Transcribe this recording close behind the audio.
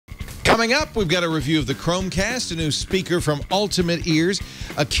Coming up, we've got a review of the Chromecast, a new speaker from Ultimate Ears,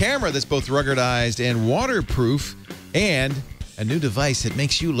 a camera that's both ruggedized and waterproof, and a new device that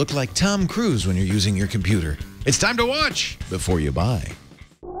makes you look like Tom Cruise when you're using your computer. It's time to watch before you buy.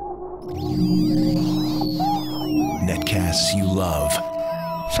 Netcasts you love.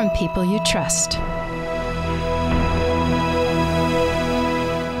 From people you trust.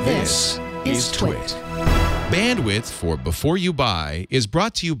 This is Twit. Bandwidth for Before You Buy is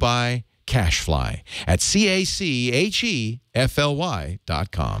brought to you by CashFly at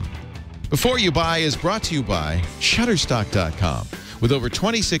CACHEFLY.com. Before You Buy is brought to you by Shutterstock.com. With over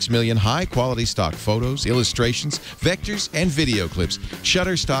 26 million high-quality stock photos, illustrations, vectors, and video clips,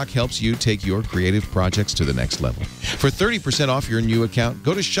 Shutterstock helps you take your creative projects to the next level. For 30% off your new account,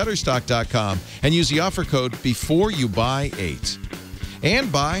 go to Shutterstock.com and use the offer code BEFOREYOUBUY8. And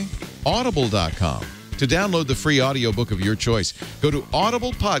by Audible.com. To download the free audiobook of your choice, go to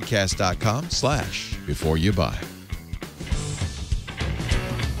audiblepodcast.com/beforeyoubuy.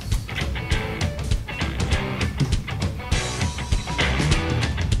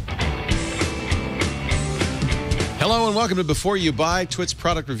 Hello and welcome to Before You Buy, Twit's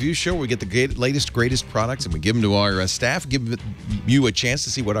product review show where we get the latest, greatest products and we give them to our staff, give you a chance to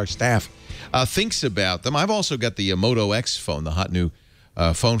see what our staff thinks about them. I've also got the Moto X phone, the hot new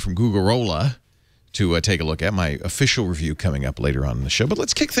phone from Google to take a look at. My official review coming up later on in the show. But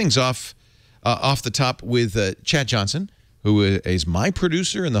let's kick things off the top with Chad Johnson, who is my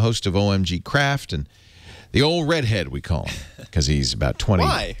producer and the host of OMG Craft, and the old redhead, we call him, because he's about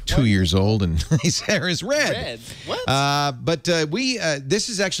 22 years old and his hair is red. What? But this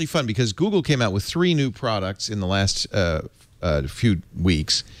is actually fun because Google came out with 3 new products in the last few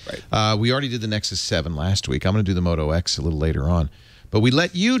weeks. Right. We already did the Nexus 7 last week. I'm going to do the Moto X a little later on. But we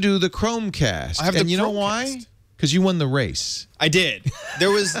let you do the Chromecast. I have you know why? Because you won the race. I did.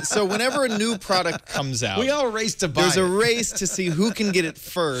 So whenever a new product comes out, we all race to buy There's a race to see who can get it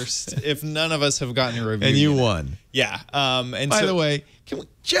first if none of us have gotten a review. And you yet. won. Yeah. And By the way,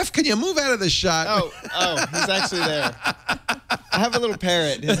 Jeff, can you move out of the shot? Oh, he's actually there. I have a little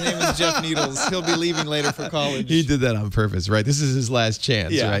parrot. His name is Jeff Needles. He'll be leaving later for college. He did that on purpose, right? This is his last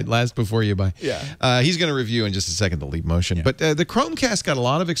chance, right? Last before you buy. Yeah. He's going to review in just a second the Leap Motion. Yeah. But the Chromecast got a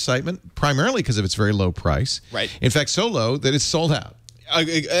lot of excitement, primarily because of its very low price. Right. In fact, so low that it's sold out.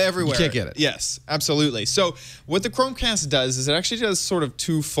 Everywhere. You can't get it. Yes, absolutely. So what the Chromecast does is it actually does sort of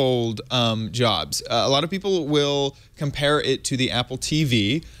twofold jobs. A lot of people will compare it to the Apple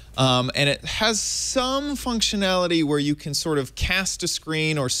TV. And it has some functionality where you can sort of cast a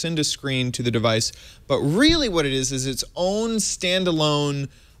screen or send a screen to the device. But really what it is its own standalone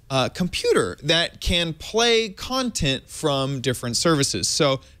computer that can play content from different services.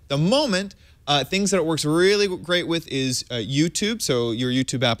 So the moment, things that it works really great with is YouTube, so your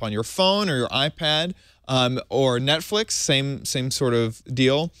YouTube app on your phone or your iPad, or Netflix, same sort of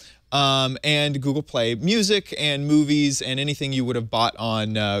deal. And Google Play Music and movies and anything you would have bought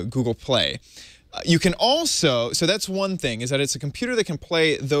on Google Play. You can also, so that's one thing, is that it's a computer that can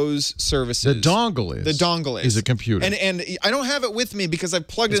play those services. The dongle is a computer. And I don't have it with me because I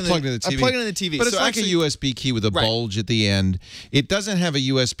plugged it in the TV. I plugged it in the TV. But it's like a USB key with a bulge at the end. It doesn't have a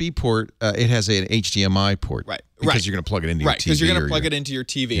USB port. It has an HDMI port. Right. Because you're going to plug it into your TV. Right, because you're going to plug it into your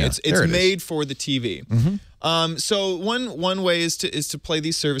TV. Yeah, it's made for the TV. Mm-hmm. So one way is to play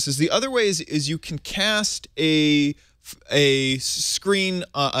these services. The other way is you can cast a screen,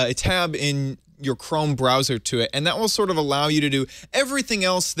 a tab in your Chrome browser to it, and that will sort of allow you to do everything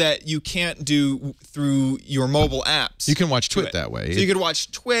else that you can't do through your mobile apps. You can watch Twit that way. So you could watch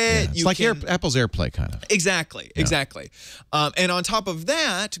Twit. Yeah, it's like Apple's AirPlay kind of. Exactly. And on top of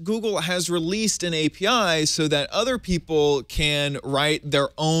that, Google has released an API so that other people can write their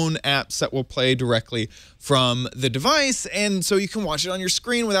own apps that will play directly from the device, and so you can watch it on your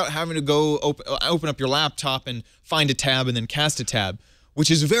screen without having to go open up your laptop and find a tab and then cast a tab, which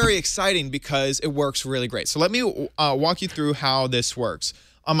is very exciting because it works really great. So let me walk you through how this works.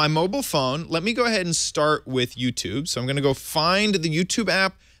 On my mobile phone, let me go ahead and start with YouTube. So I'm going to go find the YouTube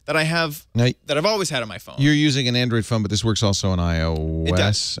app that I have, that I've always had on my phone. You're using an Android phone, but this works also on iOS? It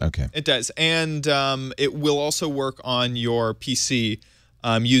does. Okay. It does. And it will also work on your PC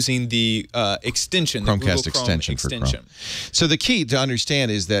using the extension, the Chromecast Google Chrome extension for Chrome. So the key to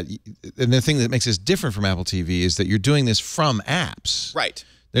understand is that, and the thing that makes this different from Apple TV is that you're doing this from apps. Right.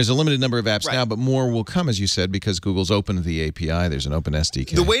 There's a limited number of apps now, but more will come, as you said, because Google's opened the API. There's an open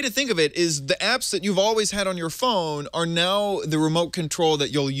SDK. The way to think of it is the apps that you've always had on your phone are now the remote control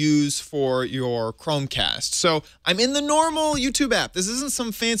that you'll use for your Chromecast. So I'm in the normal YouTube app. This isn't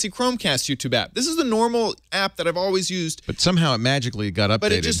some fancy Chromecast YouTube app. This is the normal app that I've always used. But somehow it magically got updated.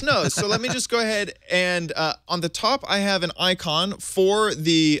 But it just knows. So let me just go ahead and on the top, I have an icon for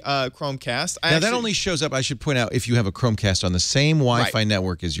the Chromecast. Now, that only shows up, I should point out, if you have a Chromecast on the same Wi-Fi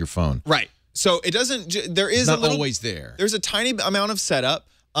network as your phone. Right. So it doesn't, there is it's not always there. There's a tiny amount of setup,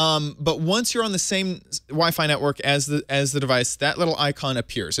 but once you're on the same Wi-Fi network as the device, that little icon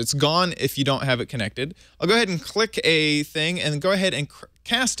appears. It's gone if you don't have it connected. I'll go ahead and click a thing and go ahead and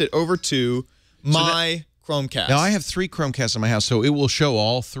cast it over to my Chromecast. Now, I have 3 Chromecasts in my house, so it will show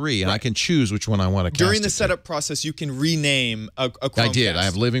all 3, and I can choose which one I want to cast. During the setup process, you can rename a Chromecast. I did. I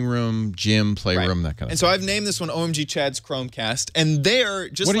have living room, gym, playroom, that kind of thing. And so I've named this one OMG Chad's Chromecast, and there,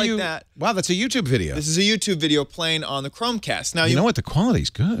 just like that. Wow, that's a YouTube video. This is a YouTube video playing on the Chromecast. Now, you know what? The quality's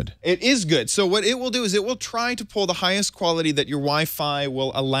good. It is good. So what it will do is it will try to pull the highest quality that your Wi-Fi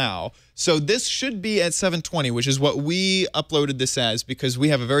will allow. So this should be at 720, which is what we uploaded this as because we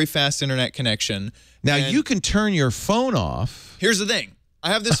have a very fast internet connection. Now, you can turn your phone off. Here's the thing. I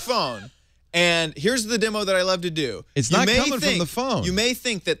have this phone, and here's the demo that I love to do. It's not coming from the phone. You may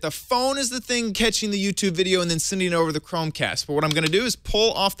think that the phone is the thing catching the YouTube video and then sending it over the Chromecast. But what I'm going to do is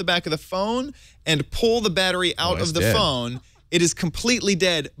pull off the back of the phone and pull the battery out of the phone. It is completely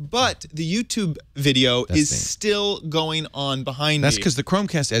dead, but the YouTube video is still going on behind me. That's because the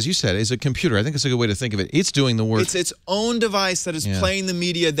Chromecast, as you said, is a computer. I think it's a good way to think of it. It's doing the work. It's its own device that is playing the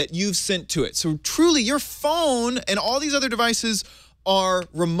media that you've sent to it. So truly, your phone and all these other devices are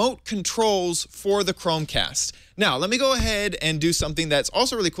remote controls for the Chromecast. Now, let me go ahead and do something that's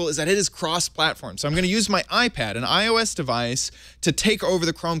also really cool, is that it is cross-platform. So I'm going to use my iPad, an iOS device, to take over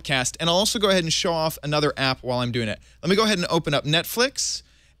the Chromecast, and I'll also go ahead and show off another app while I'm doing it. Let me go ahead and open up Netflix,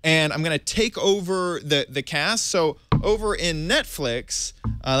 and I'm going to take over the cast. So over in Netflix,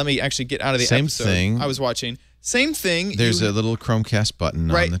 let me actually get out of the episode I was watching. Same thing. There's a little Chromecast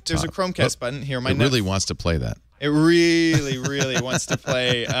button on the top. There's a Chromecast button here. It really wants to play that. It really, really wants to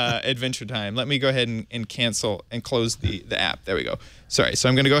play Adventure Time. Let me go ahead and cancel and close the app. There we go. Sorry. So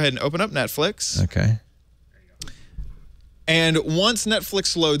I'm going to go ahead and open up Netflix. Okay. And once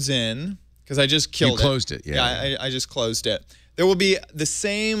Netflix loads in, because I just killed it. You closed it, Yeah, I just closed it. There will be the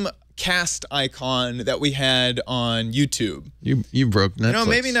same cast icon that we had on YouTube. You broke Netflix. You know,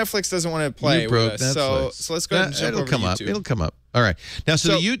 maybe Netflix doesn't want to play with us. Netflix. So let's go ahead and jump over to YouTube. It'll come up. All right. Now,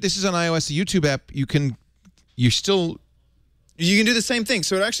 so this is on iOS. The YouTube app, you can do the same thing.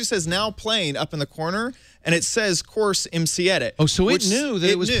 So it actually says now playing up in the corner, and it says course MC Edit. Oh, so it knew that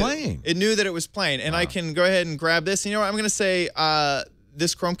it was playing. It knew that it was playing, and I can go ahead and grab this. And you know what? I'm going to say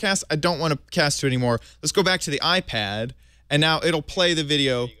this Chromecast, I don't want to cast to anymore. Let's go back to the iPad, and now it'll play the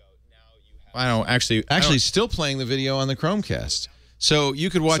video. I don't actually still playing the video on the Chromecast. So you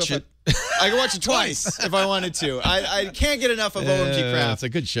could watch it. I can watch it twice if I wanted to. I can't get enough of OMG crap. It's a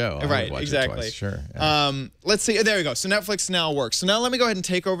good show. Right, exactly. Sure. Yeah. Let's see. There we go. So Netflix now works. So now let me go ahead and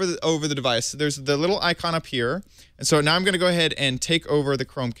take over the device. There's the little icon up here. And so now I'm going to go ahead and take over the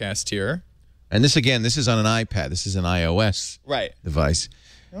Chromecast here. And this is on an iPad. This is an iOS device.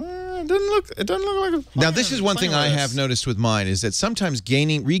 It doesn't look like a Now, this is one thing I have noticed with mine is that sometimes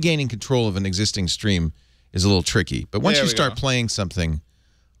regaining control of an existing stream is a little tricky. But once you start playing something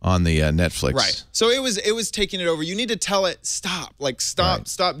on the Netflix, so it was taking it over. You need to tell it stop,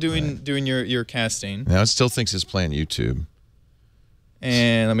 stop doing your casting. Now it still thinks it's playing YouTube.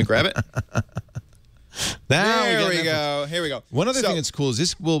 And let me grab it. There we go. Here we go. One other thing that's cool is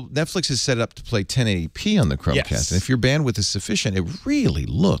Netflix is set up to play 1080p on the Chromecast. Yes. And if your bandwidth is sufficient, it really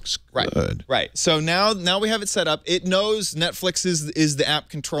looks good. Right. So now we have it set up. It knows Netflix is the app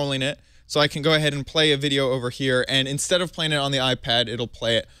controlling it. So I can go ahead and play a video over here. And instead of playing it on the iPad, it'll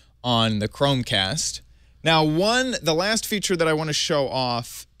play it on the Chromecast. Now, the last feature that I want to show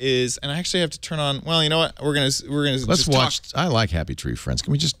off is, and I actually have to turn on. Well, you know what? We're gonna let's watch. I like Happy Tree Friends.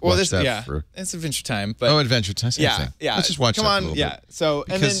 Can we just watch that? Yeah, it's Adventure Time. But Adventure Time. Same thing. Yeah. Let's just watch that a little bit. So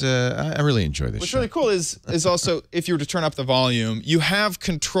because I really enjoy this. What's really cool is also if you were to turn up the volume, you have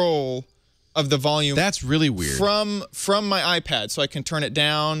control of the volume. That's really weird. From my iPad, so I can turn it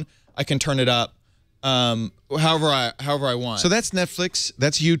down. I can turn it up, however I want. So that's Netflix.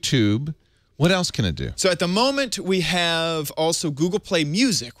 That's YouTube. What else can it do? So at the moment, we have also Google Play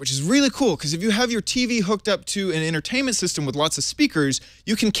Music, which is really cool because if you have your TV hooked up to an entertainment system with lots of speakers,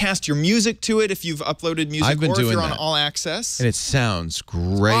 you can cast your music to it if you've uploaded music or if you're on All Access. And it sounds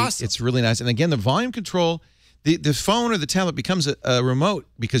great. Awesome. It's really nice. And again, the volume control, The phone or the tablet becomes a remote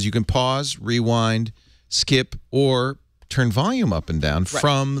because you can pause, rewind, skip, or turn volume up and down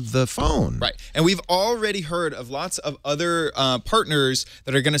from the phone. Right. And we've already heard of lots of other partners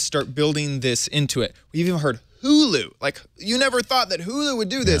that are going to start building this into it. We've even heard Hulu. Like, you never thought that Hulu would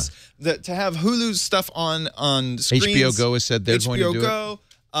do this. That to have Hulu stuff on screens. HBO Go has said they're going to do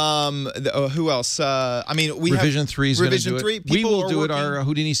it. Who else? I mean, we Revision have 3 is going to do it. We will do it. Our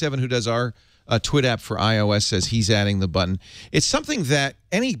Houdini 7, who does our Twit app for iOS, says he's adding the button. It's something that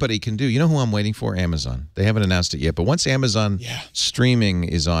anybody can do. You know who I'm waiting for? Amazon. They haven't announced it yet, but once Amazon streaming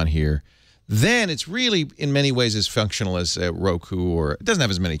is on here, then it's really, in many ways, as functional as Roku, or it doesn't have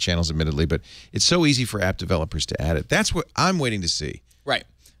as many channels, admittedly, but it's so easy for app developers to add it. That's what I'm waiting to see. Right.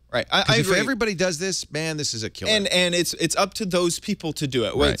 Right. I agree. If everybody does this, man, this is a killer. And it's up to those people to do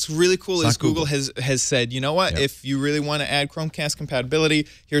it. What's really cool is Google has said, you know what? If you really want to add Chromecast compatibility,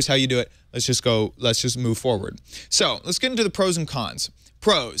 here's how you do it. Let's just move forward. So let's get into the pros and cons.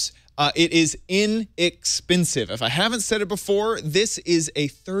 Pros. It is inexpensive. If I haven't said it before, this is a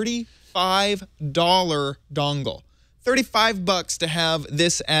 $35 dongle. $35 to have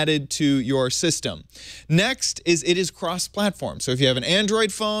this added to your system. Next is it is cross-platform. So if you have an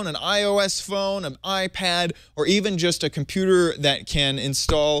Android phone, an iOS phone, an iPad, or even just a computer that can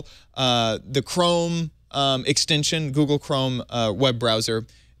install the Chrome extension, Google Chrome web browser,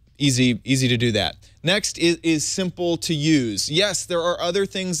 easy to do that. Next is simple to use. Yes, there are other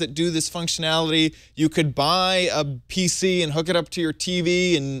things that do this functionality. You could buy a PC and hook it up to your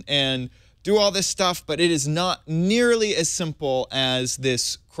TV and do all this stuff, but it is not nearly as simple as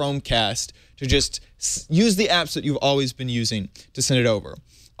this Chromecast to just use the apps that you've always been using to send it over.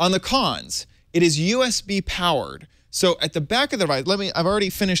 On the cons, it is USB powered. So at the back of the device, I've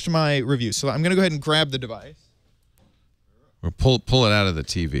already finished my review, so I'm going to go ahead and grab the device. Or pull it out of the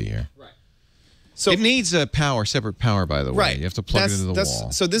TV here. Right. So it needs a separate power, by the way. Right. You have to plug it into the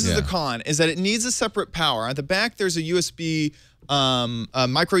wall. So this is the con, is that it needs a separate power. At the back, there's a USB, a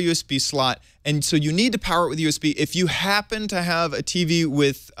micro USB slot, and so you need to power it with USB. If you happen to have a TV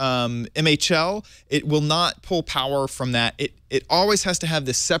with MHL, it will not pull power from that. It always has to have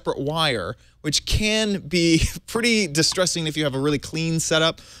this separate wire, which can be pretty distressing if you have a really clean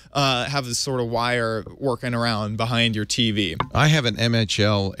setup, have this sort of wire working around behind your TV. I have an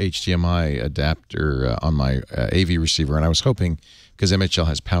MHL HDMI adapter on my AV receiver, and I was hoping, because MHL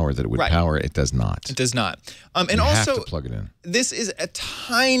has power, that it would power. It does not. It does not. And you also, have to plug it in. This is a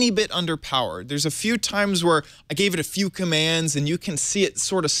tiny bit underpowered. There's a few times where I gave it a few commands, and you can see it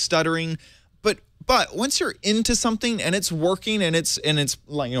sort of stuttering. But once you're into something and it's working and it's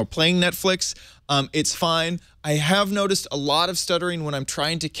like, you know, playing Netflix, it's fine. I have noticed a lot of stuttering when I'm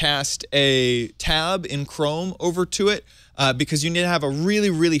trying to cast a tab in Chrome over to it, because you need to have a really,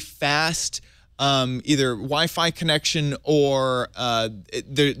 really fast either Wi-Fi connection or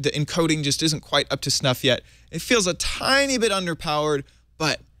the encoding just isn't quite up to snuff yet. It feels a tiny bit underpowered,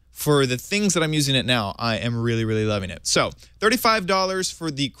 but for the things that I'm using it now, I am really, really loving it. So $35 for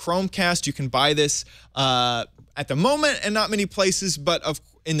the Chromecast. You can buy this at the moment and not many places, but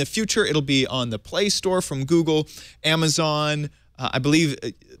in the future, it'll be on the Play Store from Google, Amazon, I believe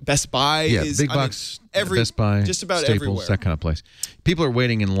Best Buy is big box, Best Buy, just about Staples, everywhere. That kind of place. People are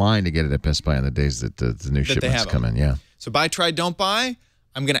waiting in line to get it at Best Buy on the days that the new shipments come in. Yeah. So buy, try, don't buy.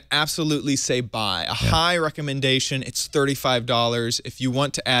 I'm going to absolutely say buy. A high recommendation. It's $35. If you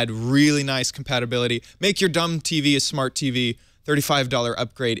want to add really nice compatibility, make your dumb TV a smart TV, $35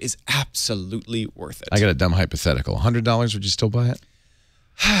 upgrade is absolutely worth it. I got a dumb hypothetical. $100, would you still buy it?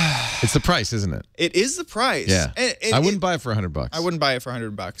 It's the price, isn't it? It is the price. Yeah. I wouldn't buy it for $100. I wouldn't buy it for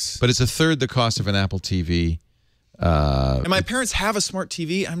 $100. But it's a third the cost of an Apple TV. And my parents have a smart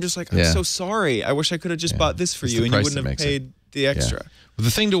TV. I'm just like, I'm so sorry. I wish I could have just bought this for you, and you wouldn't have paid the extra. Well,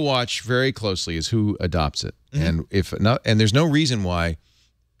 the thing to watch very closely is who adopts it, and if not, and there's no reason why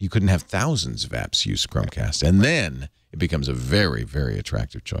you couldn't have thousands of apps use Chromecast, and then it becomes a very, very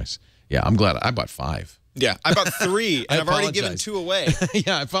attractive choice. Yeah, I'm glad I bought 5. Yeah, I bought 3, and I've already given 2 away.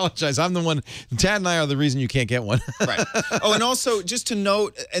 Yeah, I apologize. I'm the one. Tad and I are the reason you can't get one. Right. Oh, and also, just to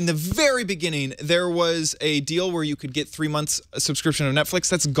note, in the very beginning, there was a deal where you could get 3 months subscription of Netflix.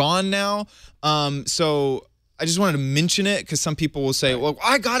 That's gone now. So I just wanted to mention it because some people will say, well,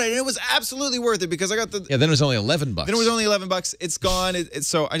 I got it, and it was absolutely worth it because I got the... Yeah, then it was only $11. Then it was only $11. It's gone.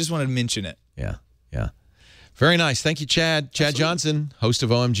 So I just wanted to mention it. Yeah, yeah. Very nice. Thank you, Chad. Chad Johnson, host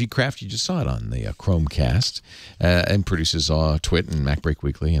of OMG Craft. You just saw it on the Chromecast and produces Twit and MacBreak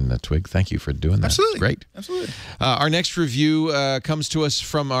Weekly and Twig. Thank you for doing that. Absolutely. Great. Absolutely. Our next review comes to us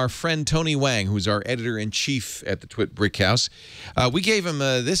from our friend Tony Wang, who's our editor-in-chief at the Twit Brick House. We gave him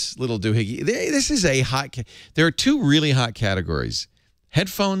this little doohickey. This is a hot... There are two really hot categories.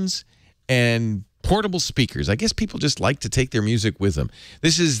 Headphones and portable speakers. I guess people just like to take their music with them.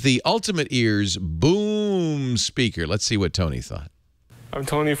 This is the Ultimate Ears Boom speaker. Let's see what Tony thought. I'm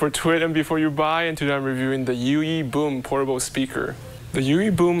Tony for Twit and Before You Buy, and today I'm reviewing the UE Boom portable speaker. The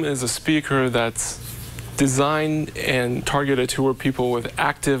UE Boom is a speaker that's designed and targeted toward people with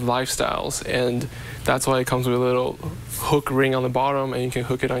active lifestyles, and that's why it comes with a little hook ring on the bottom, and you can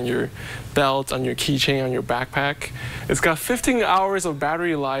hook it on your belt, on your keychain, on your backpack. It's got 15 hours of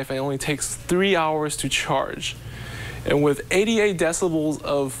battery life and it only takes 3 hours to charge. And with 88 decibels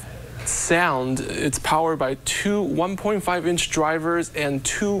of sound, it's powered by two 1.5-inch drivers and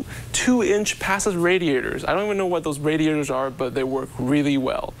two 2-inch passive radiators. I don't even know what those radiators are, but they work really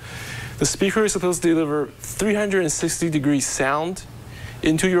well. The speaker is supposed to deliver 360-degree sound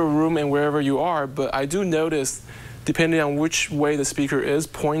into your room and wherever you are, but I do notice, depending on which way the speaker is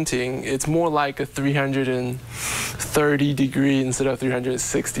pointing, it's more like a 330 degree instead of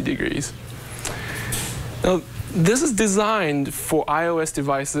 360 degrees. Now, this is designed for iOS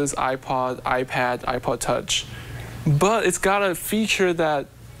devices, iPod, iPad, iPod Touch, but it's got a feature that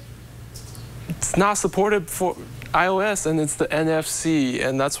it's not supported for iOS, and it's the NFC,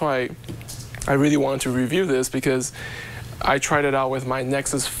 and that's why I really wanted to review this, because I tried it out with my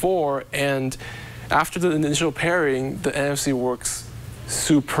Nexus 4, and after the initial pairing, the NFC works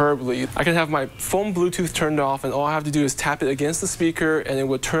superbly. I can have my phone Bluetooth turned off, and all I have to do is tap it against the speaker, and it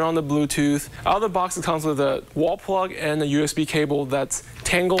will turn on the Bluetooth. Out of the box, it comes with a wall plug and a USB cable that's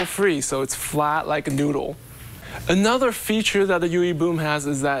tangle-free, so it's flat like a noodle. Another feature that the UE Boom has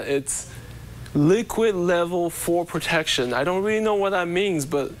is that it's liquid level 4 protection. I don't really know what that means,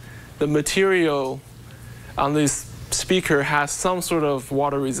 but the material on this speaker has some sort of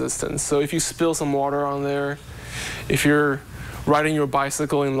water resistance. So if you spill some water on there, if you're riding your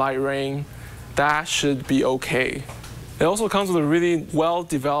bicycle in light rain, that should be okay. It also comes with a really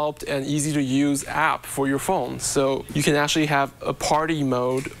well-developed and easy-to-use app for your phone. So you can actually have a party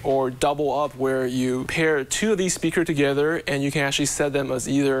mode or double up where you pair two of these speakers together, and you can actually set them as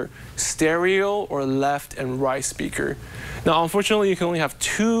either stereo or left and right speaker. Now, unfortunately, you can only have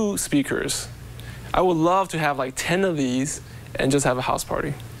 2 speakers. I would love to have like 10 of these and just have a house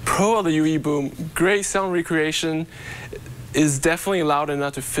party. Pro of the UE Boom, great sound recreation, is definitely loud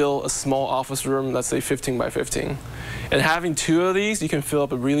enough to fill a small office room, let's say 15 by 15. And having 2 of these, you can fill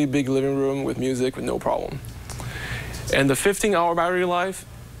up a really big living room with music with no problem. And the 15-hour battery life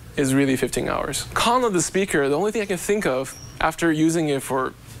is really 15 hours. Con of the speaker, the only thing I can think of after using it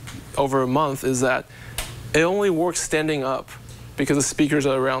for over a month is that it only works standing up because the speakers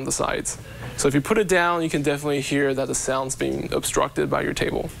are around the sides. So if you put it down, you can definitely hear that the sound's being obstructed by your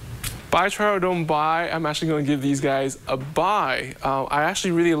table. Buy, try, or don't buy, I'm actually going to give these guys a buy. I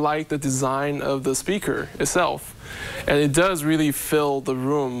actually really like the design of the speaker itself. And it does really fill the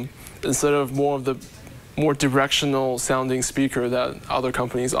room instead of more of the more directional sounding speaker that other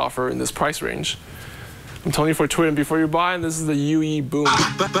companies offer in this price range. I'm Tony for Twit and Before You Buy, and this is the UE Boom.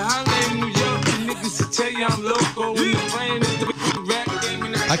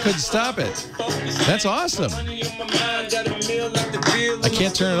 I couldn't stop it. That's awesome. I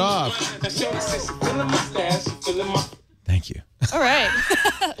can't turn it off. Thank you. All right.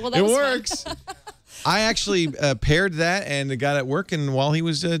 Well, that it was works. I actually paired that and got it working while he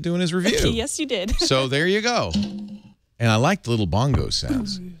was doing his review. Yes, you did. So there you go. And I like the little bongo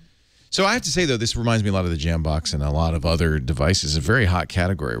sounds. So I have to say, though, this reminds me a lot of the Jambox and a lot of other devices. A very hot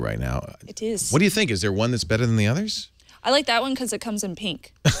category right now. It is. What do you think? Is there one that's better than the others? I like that one because it comes in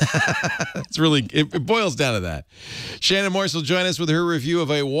pink. It's really, it boils down to that. Shannon Morse will join us with her review of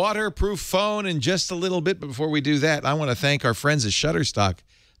a waterproof phone in just a little bit. But before we do that, I want to thank our friends at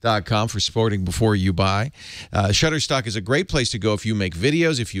Shutterstock.com for supporting Before You Buy. Shutterstock is a great place to go if you make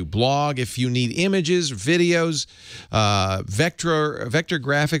videos, if you blog, if you need images, videos, vector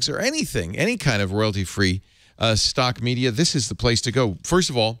graphics, or anything, any kind of royalty-free stock media. This is the place to go. First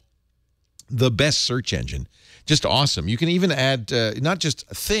of all, the best search engine. Just awesome. You can even add not just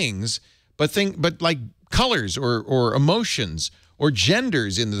things, but like colors or emotions or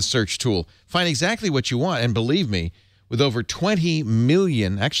genders in the search tool. Find exactly what you want, and believe me, with over 20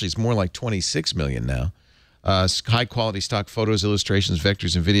 million, actually it's more like 26 million now, high-quality stock photos, illustrations,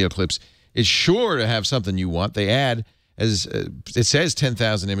 vectors, and video clips, is sure to have something you want. They add as it says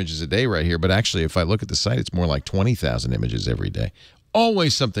 10,000 images a day right here, but actually if I look at the site, it's more like 20,000 images every day.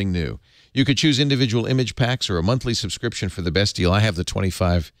 Always something new. You could choose individual image packs or a monthly subscription for the best deal. I have the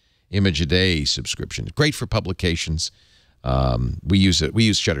 25 image a day subscription. Great for publications. We use it. We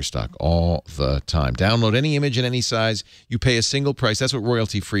use Shutterstock all the time. Download any image in any size. You pay a single price. That's what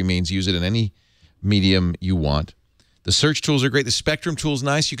royalty-free means. Use it in any medium you want. The search tools are great. The spectrum tool's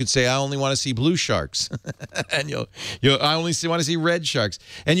nice. You could say, I only want to see blue sharks. And I only want to see red sharks.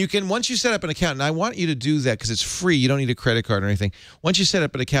 And you can, once you set up an account, and I want you to do that because it's free. You don't need a credit card or anything. Once you set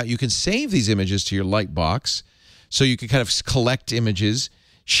up an account, you can save these images to your Lightbox. So you can kind of collect images,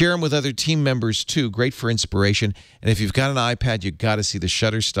 share them with other team members too. Great for inspiration. And if you've got an iPad, you've got to see the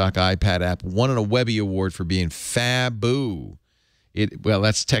Shutterstock iPad app. Won a Webby Award for being faboo. Well,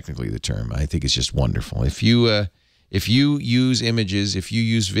 that's technically the term. I think it's just wonderful. If you use images, if you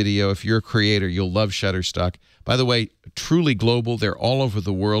use video, if you're a creator, you'll love Shutterstock. By the way, truly global. They're all over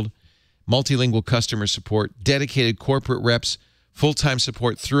the world. Multilingual customer support, dedicated corporate reps, full-time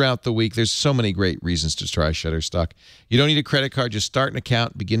support throughout the week. There's so many great reasons to try Shutterstock. You don't need a credit card. Just start an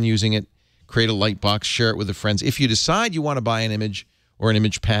account, begin using it, create a Lightbox, share it with the friends. If you decide you want to buy an image or an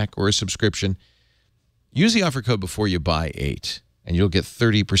image pack or a subscription, use the offer code before you buy 8, and you'll get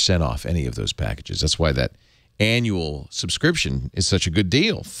 30% off any of those packages. That's why that annual subscription is such a good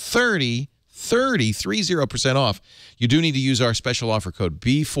deal. 30% off. You do need to use our special offer code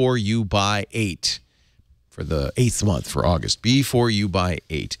before you buy 8 for the 8th month for August. Before you buy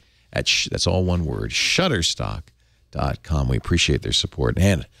 8. That's all one word. Shutterstock.com. We appreciate their support.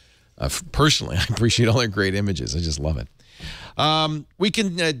 And personally, I appreciate all their great images. I just love it. We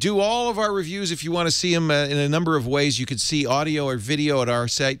can do all of our reviews if you want to see them in a number of ways. You could see audio or video at our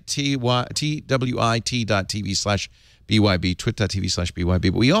site, twit.tv/BYB,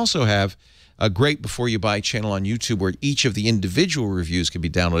 twit.tv/BYB. But we also have a great Before You Buy channel on YouTube where each of the individual reviews can be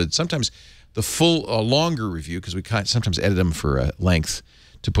downloaded. Sometimes the full, longer review, because we sometimes edit them for length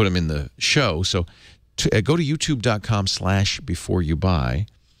to put them in the show. So go to youtube.com/beforeyoubuy.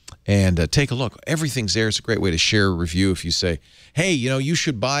 And take a look. Everything's there. It's a great way to share a review. If you say, hey, you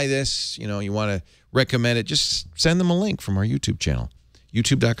should buy this, you want to recommend it, just send them a link from our YouTube channel,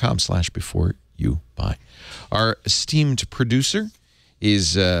 youtube.com/beforeyoubuy. Our esteemed producer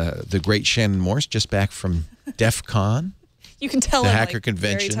is the great Shannon Morse, just back from DEF CON. You can tell the I'm hacker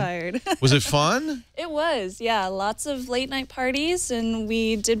convention. Very tired. Was it fun? It was, yeah. Lots of late night parties, and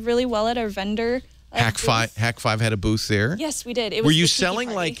we did really well at our vendor. Hack 5 had a booth there. Yes, we did. It was Were you selling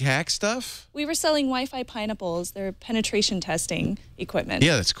like hack stuff? We were selling Wi-Fi pineapples. They're penetration testing equipment.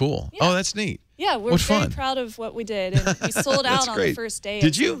 Yeah, that's cool. Yeah. Oh, that's neat. Yeah, we're very proud of what we did. And we sold out on the first day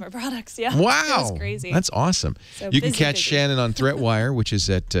of some of our products. Yeah. Wow. It was crazy. That's awesome. So you can catch Shannon on ThreatWire, which is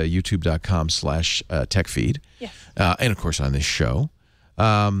at youtube.com/techfeed. Yes. And, of course, on this show.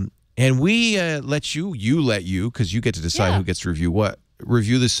 And we let you, because you get to decide who gets to review what.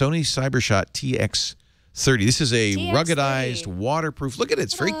 Review the Sony Cybershot TX30. This is a ruggedized, waterproof. Look at it.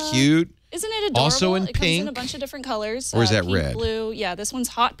 It's very cute. Isn't it adorable? Also in pink. It comes in a bunch of different colors. Or is that pink, red? Blue. Yeah, this one's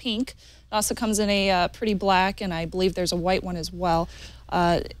hot pink. It also comes in a pretty black, and I believe there's a white one as well.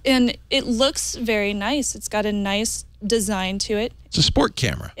 And it looks very nice. It's got a nice design to it. It's a sport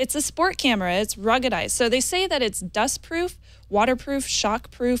camera. It's a sport camera. It's ruggedized. So they say that it's dust-proof, waterproof,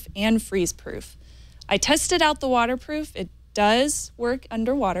 shock-proof, and freeze-proof. I tested out the waterproof. It does work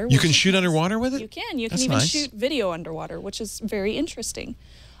underwater. You can shoot underwater with it? You can. You can even shoot video underwater, which is very interesting.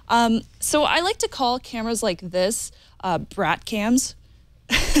 So I like to call cameras like this brat cams.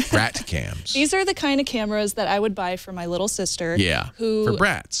 Brat cams. These are the kind of cameras that I would buy for my little sister. Yeah, for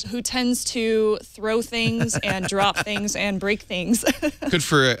brats. Who tends to throw things and drop things and break things. Good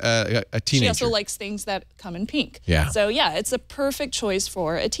for a teenager. She also likes things that come in pink. Yeah. So yeah, it's a perfect choice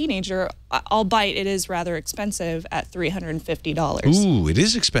for a teenager. Albeit it is rather expensive at $350. Ooh, it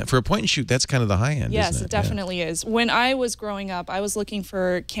is expensive. For a point and shoot, that's kind of the high end, yes, isn't it? It definitely is. When I was growing up, I was looking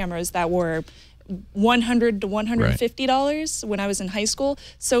for cameras that were $100 to $150 when I was in high school.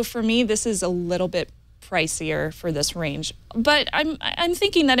 So for me, this is a little bit pricier for this range. But I'm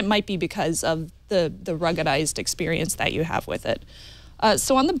thinking that it might be because of the ruggedized experience that you have with it.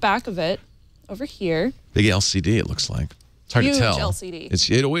 So on the back of it, over here. Big LCD, it looks like. It's hard to tell. Huge LCD. It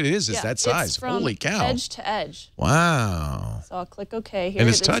is. It's that size. It's from Holy cow. edge to edge. Wow. So I'll click OK here. And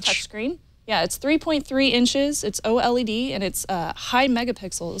it's touch screen. Yeah, it's 3.3 inches. It's OLED, and it's high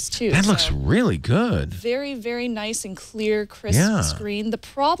megapixels, too. That looks really good. Very, very nice and clear, crisp screen. The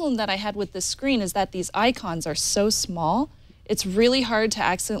problem that I had with this screen is that these icons are so small, it's really hard to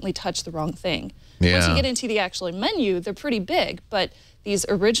accidentally touch the wrong thing. Yeah. Once you get into the actual menu, they're pretty big, but these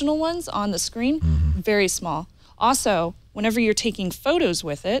original ones on the screen, very small. Also, whenever you're taking photos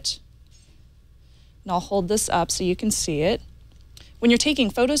with it, and I'll hold this up so you can see it. When you're taking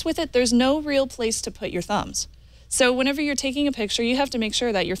photos with it, there's no real place to put your thumbs. So whenever you're taking a picture, you have to make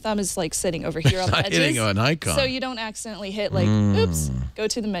sure that your thumb is like sitting over here on the edges. Hitting an icon. So you don't accidentally hit like, oops, go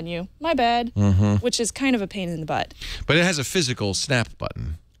to the menu. My bad, which is kind of a pain in the butt. But it has a physical snap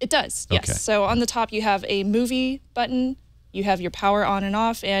button. It does, yes. Okay. So on the top, you have a movie button. You have your power on and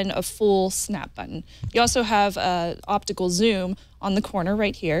off and a full snap button. You also have optical zoom on the corner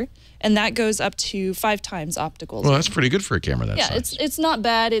right here, and that goes up to 5 times optical zoom. Well, that's pretty good for a camera that size. Yeah, it's not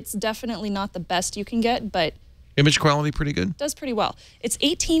bad. It's definitely not the best you can get, but image quality pretty good? Does pretty well. It's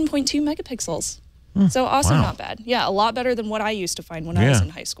 18.2 megapixels. So also not bad. Yeah, a lot better than what I used to find when I was in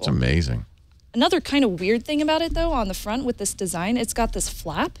high school. It's amazing. Another kind of weird thing about it, though, on the front with this design, it's got this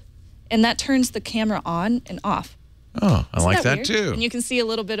flap, and that turns the camera on and off. Oh, I like that weird? too. And you can see a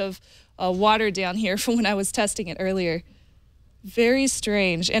little bit of water down here from when I was testing it earlier. Very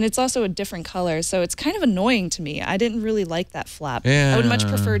strange. And it's also a different color, so it's kind of annoying to me. I didn't really like that flap. Yeah. I would much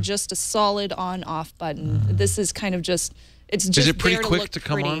prefer just a solid on-off button. This is kind of just, it's just Is it pretty there quick look to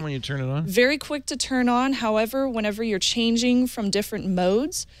come pretty. on when you turn it on? Very quick to turn on. However, whenever you're changing from different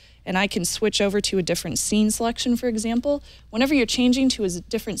modes, and I can switch over to a different scene selection, for example, whenever you're changing to a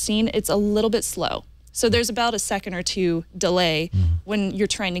different scene, it's a little bit slow. So there's about a second or two delay when you're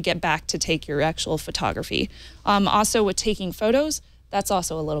trying to get back to take your actual photography. Also with taking photos, that's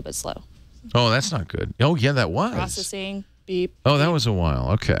also a little bit slow. Oh, that's not good. Oh, yeah, that was. Processing, beep. Oh, that was a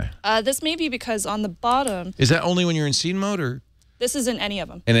while. Okay. This may be because on the bottom, Is that only when you're in scene mode or this is in any of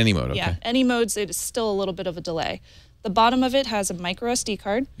them. in any mode? Okay. Yeah, any modes, it is still a little bit of a delay. The bottom of it has a micro SD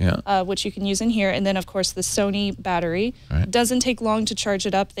card, which you can use in here. And then, of course, the Sony battery. Right. It doesn't take long to charge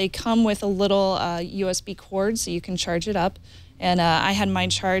it up. They come with a little USB cord so you can charge it up. And I had mine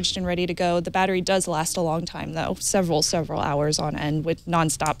charged and ready to go. The battery does last a long time, though, several hours on end with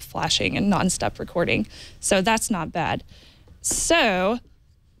nonstop flashing and nonstop recording. So that's not bad. So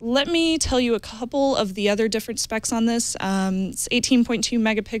let me tell you a couple of the other different specs on this. It's 18.2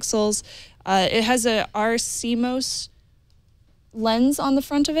 megapixels. It has a RCMOS lens on the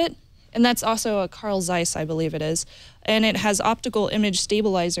front of it, and that's also a Carl Zeiss, I believe it is. And it has optical image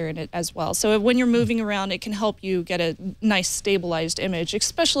stabilizer in it as well. So when you're moving around, it can help you get a nice stabilized image,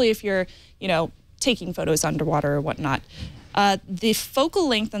 especially if you're, you know, taking photos underwater or whatnot. The focal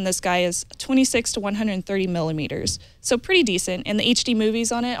length on this guy is 26 to 130 millimeters, so pretty decent. And the HD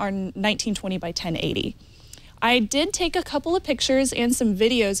movies on it are 1920 by 1080. I did take a couple of pictures and some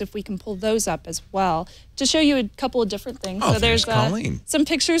videos, if we can pull those up as well, to show you a couple of different things. Oh, so there's Colleen. some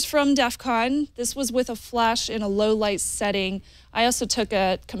pictures from DEF CON. This was with a flash in a low light setting. I also took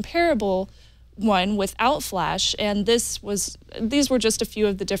a comparable one without flash, and these were just a few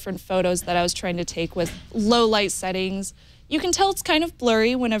of the different photos that I was trying to take with low light settings. You can tell it's kind of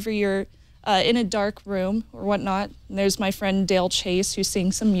blurry whenever you're in a dark room or whatnot. And there's my friend Dale Chase, who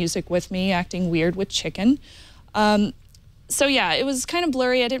sings some music with me, acting weird with chicken. So yeah, it was kind of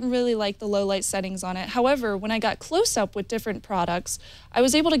blurry. I didn't really like the low light settings on it. However, when I got close up with different products, I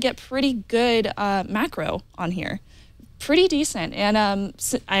was able to get pretty good macro on here. Pretty decent. And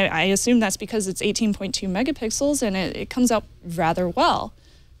I assume that's because it's 18.2 megapixels and it comes out rather well.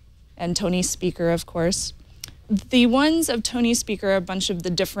 And Tony's speaker, of course. The ones of Tony's speaker are a bunch of the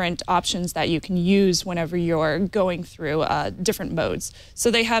different options that you can use whenever you're going through different modes.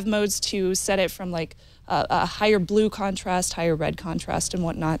 So they have modes to set it from like a higher blue contrast, higher red contrast, and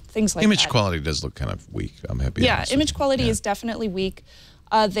whatnot, things like that. Image quality does look kind of weak, I'm happy. Yeah, image quality is definitely weak.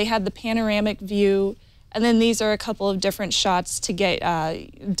 They had the panoramic view, and then these are a couple of different shots to get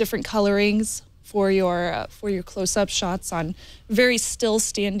different colorings for your close-up shots on very still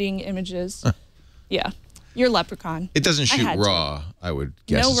standing images. Yeah. Your leprechaun. It doesn't shoot raw, I would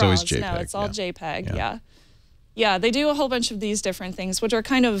guess. No It's always RAWs, JPEG. no, it's all JPEG, yeah. They do a whole bunch of these different things, which are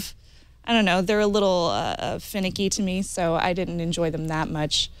kind of, I don't know, they're a little finicky to me, so I didn't enjoy them that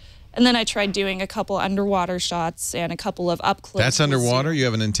much. And then I tried doing a couple underwater shots and a couple of up close. That's underwater? You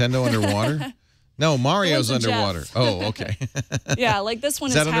have a Nintendo underwater? No, Mario's The ones with underwater. Jeff. Oh, okay. Yeah, like this one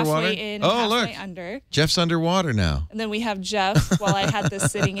Is is that underwater? halfway in, Oh, halfway look. under. Jeff's underwater now. And then we have Jeff while I had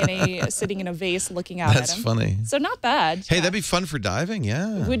this sitting in a vase looking out at him. That's funny. So not bad. Hey, that'd be fun for diving,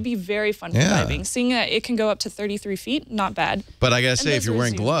 yeah. It would be very fun for diving. Seeing that it can go up to 33 feet, not bad. But I gotta say, if those you're are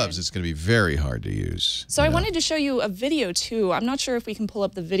wearing zoomed gloves, in. it's gonna be very hard to use. So I wanted to show you a video too. I'm not sure if we can pull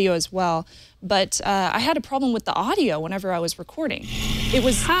up the video as well, but I had a problem with the audio whenever I was recording. It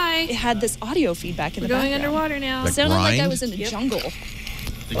was It had this audio feedback in the background. Going underwater now. Like It sounded like I grind? was in a jungle.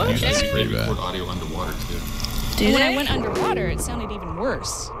 That's pretty bad. Record audio underwater too. And when I went underwater, it sounded even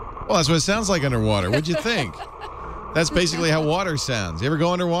worse. Well, that's what it sounds like underwater. What'd you think? That's basically how water sounds. You ever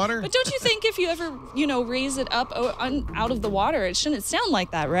go underwater? But don't you think if you ever, raise it up out of the water, it shouldn't sound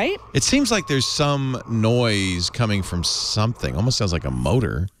like that, right? It seems like there's some noise coming from something. Almost sounds like a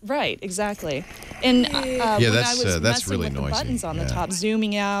motor. Right, exactly. And when I was messing really with noisy. the buttons on the top,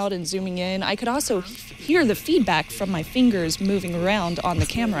 zooming out and zooming in, I could also hear the feedback from my fingers moving around on the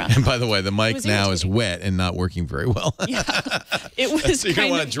camera. And by the way, the mic now is wet and not working very well. Yeah, it was so you're going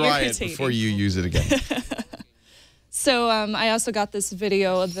to want to dry it before you use it again. So I also got this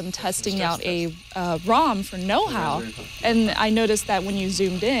video of them testing out a ROM for know-how, and I noticed that when you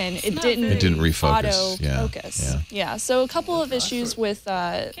zoomed in, it didn't refocus. Auto-focus. Yeah. So a couple of issues with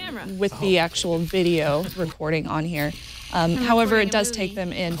the actual video recording on here. However, it does take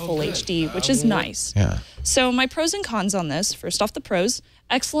them in full HD, which is nice. Yeah. So my pros and cons on this. First off, the pros.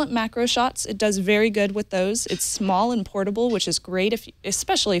 Excellent macro shots. It does very good with those. It's small and portable, which is great,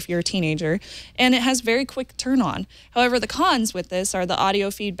 especially if you're a teenager. And it has very quick turn on. However, the cons with this are the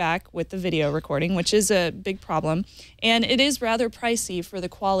audio feedback with the video recording, which is a big problem. And it is rather pricey for the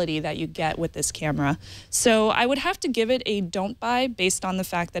quality that you get with this camera. So I would have to give it a don't buy based on the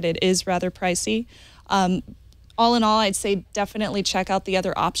fact that it is rather pricey. All in all, I'd say definitely check out the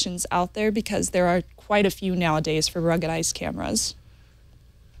other options out there because there are quite a few nowadays for ruggedized cameras.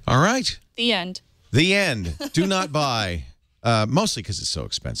 All right. The end. The end. Do not buy. Mostly because it's so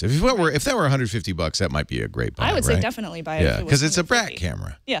expensive. If that were $150, that might be a great buy. I would say definitely buy it. Yeah, because it's a Brat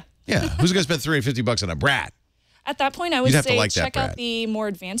camera. Yeah. Yeah. Who's going to spend $350 on a Brat? At that point, I would say check out the more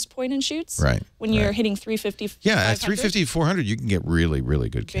advanced point and shoots. Right. When you're hitting 350. Yeah, at 350, 400, you can get really, really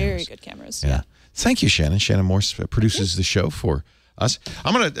good cameras. Very good cameras. Yeah. Thank you, Shannon. Shannon Morse produces the show for us.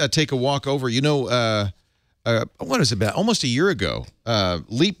 I'm going to take a walk over. What is it about? Almost a year ago,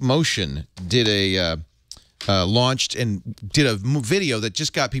 Leap Motion did launched and did a video that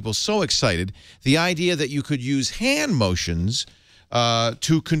just got people so excited. The idea that you could use hand motions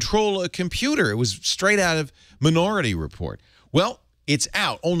to control a computer. It was straight out of Minority Report. Well, it's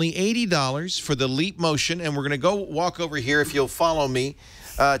out. Only $80 for the Leap Motion, and we're going to go walk over here, if you'll follow me,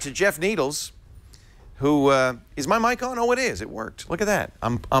 to Jeff Needles, who is my mic on? Oh, it is. It worked. Look at that.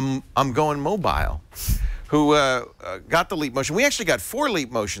 I'm going mobile. Who got the Leap Motion. We actually got 4 Leap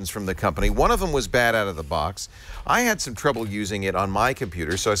Motions from the company. One of them was bad out of the box. I had some trouble using it on my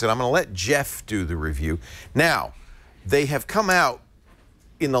computer, so I said, I'm going to let Jeff do the review. Now, they have come out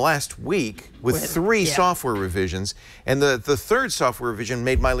in the last week with 3 software revisions, and the third software revision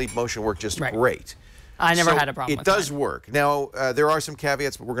made my Leap Motion work just great. I never had a problem with it. It does work. Now, there are some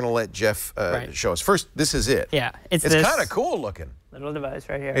caveats, but we're going to let Jeff show us. First, this is it. Yeah. It's kind of cool looking. Little device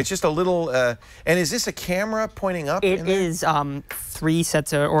right here. It's just a little, and is this a camera pointing up? It is 3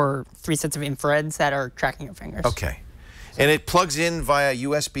 sets of infrareds that are tracking your fingers. Okay. And it plugs in via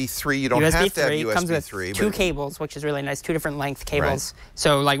USB 3. You don't have to have USB comes with 3. 2 cables, which is really nice, 2 different length cables. Right.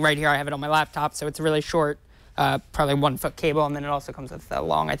 So like right here, I have it on my laptop, so it's really short. Probably 1-foot cable, and then it also comes with a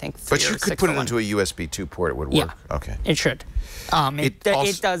long, I think, 3 But you could put it into a USB 2 port, it would work. Yeah. Okay. It should. It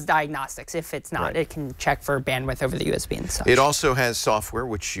does diagnostics. If it's not, it can check for bandwidth over the USB and such. It also has software,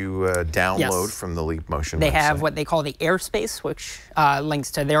 which you download from the Leap Motion They website. have what they call the Airspace, which links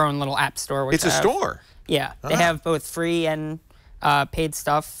to their own little app store. Which it's a store? Yeah. They have both free and paid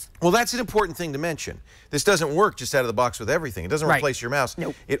stuff. Well, that's an important thing to mention. This doesn't work just out of the box with everything. It doesn't replace your mouse.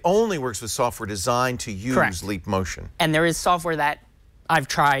 Nope. It only works with software designed to use Leap Motion. And there is software that I've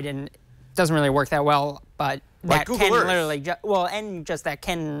tried and doesn't really work that well, but like that Google can Earth. literally, that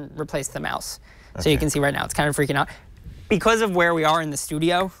can replace the mouse. Okay. So you can see right now, it's kind of freaking out. Because of where we are in the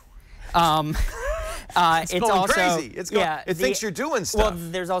studio, it's going also crazy. It thinks you're doing stuff. Well,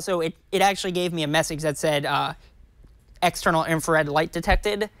 there's also, it actually gave me a message that said external infrared light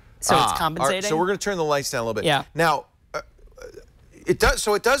detected, so it's compensating. Right, so we're going to turn the lights down a little bit. Yeah. Now, it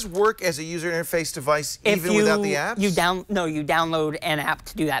does work as a user interface device even without the apps? You download an app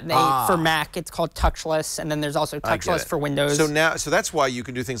to do that. For Mac, it's called Touchless, and then there's also Touchless for Windows. So that's why you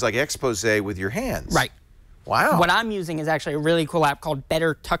can do things like expose with your hands. Right. Wow. What I'm using is actually a really cool app called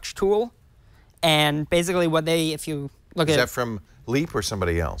Better Touch Tool, and basically if you look at it. Is that from Leap or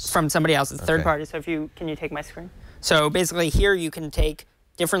somebody else? From somebody else. It's third party. So can you take my screen? So basically here you can take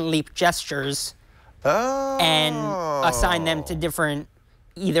different Leap gestures and assign them to different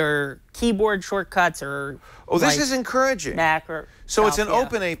either keyboard shortcuts or this is encouraging. Mac or so it's an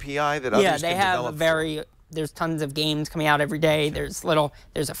open API that others they can have develop. There's tons of games coming out every day. There's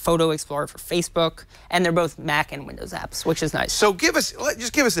a photo explorer for Facebook, and they're both Mac and Windows apps, which is nice. So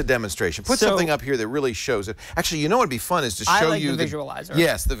just give us a demonstration. Put something up here that really shows it. Actually, you know what'd be fun is to show you the visualizer.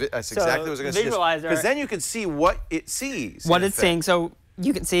 Yes, that's exactly what I was going to say. Visualizer. Because then you can see what it sees. What it's seeing. So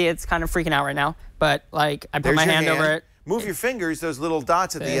you can see it's kind of freaking out right now, but like I put There's my your hand over it. Move your fingers. Those little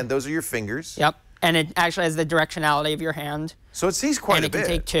dots at the end, those are your fingers. Yep. And it actually has the directionality of your hand. So it sees quite a bit. And it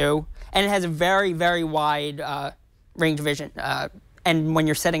can take 2. And it has a very, very wide range of vision. And when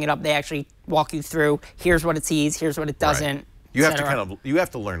you're setting it up, they actually walk you through, here's what it sees, here's what it doesn't. Right. You have to you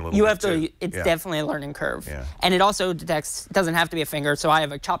have to learn a little you bit have to, too. It's definitely a learning curve. Yeah. And it also detects, doesn't have to be a finger, so I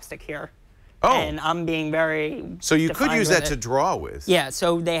have a chopstick here. Oh. And I'm being very So you could use that to draw with. Yeah,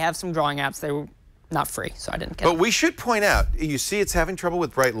 so they have some drawing apps. They were not free, so I didn't get But them. we should point out, you see it's having trouble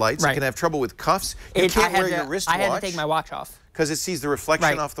with bright lights. Right. It can have trouble with cuffs. You can't wear your wristwatch. I had to take my watch off. Because it sees the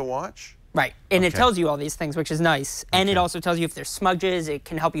reflection off the watch? Right, and it tells you all these things, which is nice. And it also tells you if there's smudges, it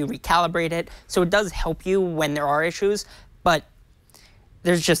can help you recalibrate it. So it does help you when there are issues, but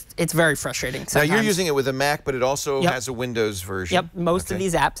there's just, it's very frustrating sometimes. Now you're using it with a Mac, but it also has a Windows version. Yep, most of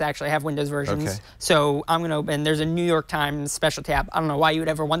these apps actually have Windows versions. Okay. So I'm gonna open, there's a New York Times specialty app. I don't know why you would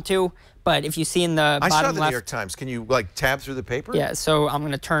ever want to, but if you see in the bottom left. I saw the New York Times. Can you like tab through the paper? Yeah, so I'm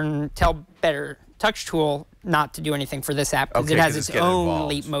gonna tell Better Touch Tool not to do anything for this app because it has its own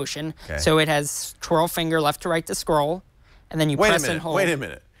leap motion. Okay. So it has twirl finger left to right to scroll, and then you press and hold. Wait a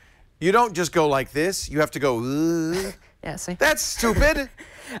minute. You don't just go like this. You have to go. Yeah, see? That's stupid.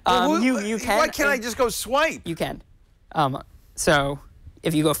 You can. Why can't I just go swipe? You can. So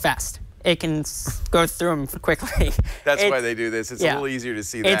if you go fast, it can go through them quickly. That's why they do this. It's a little easier to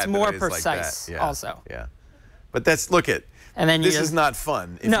see that. It's more than it is precise like that. also. Yeah. But look at. And then this is not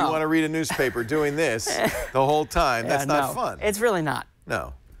fun. If you want to read a newspaper doing this the whole time, that's not fun. It's really not.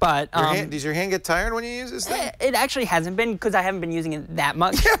 No. But does your hand get tired when you use this thing? It actually hasn't been because I haven't been using it that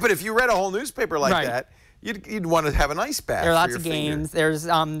much. Yeah, but if you read a whole newspaper like that, you'd want to have an ice bath. There are lots of games. There's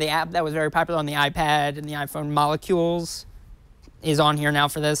the app that was very popular on the iPad and the iPhone, Molecules, is on here now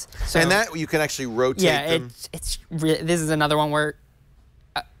for this. So, and that you can actually rotate them. Yeah, this is another one where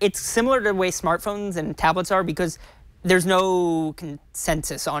it's similar to the way smartphones and tablets are because there's no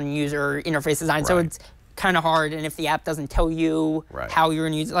consensus on user interface design, so it's kind of hard. And if the app doesn't tell you how you're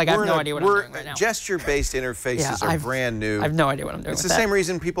going to use it, like I have no idea what I'm doing right now. Gesture-based interfaces are brand new. I have no idea what I'm doing. It's the same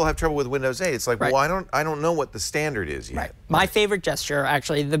reason people have trouble with Windows 8. It's like, well, I don't know what the standard is yet. Right. My favorite gesture,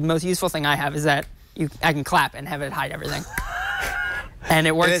 actually, the most useful thing I have is that I can clap and have it hide everything. And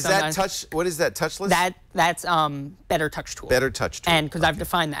it works. And is that touch? What is that? Touchless? That's Better Touch Tool. Better Touch Tool. And because I've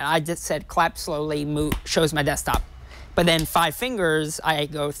defined that, I just said clap slowly, shows my desktop. But then 5 fingers, I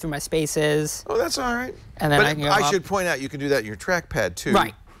go through my spaces. Oh, that's all right. And then I can go I should point out you can do that in your trackpad too.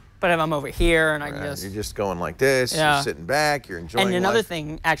 Right. But if I'm over here and I can you're just going like this. Yeah. You're sitting back. You're enjoying. And another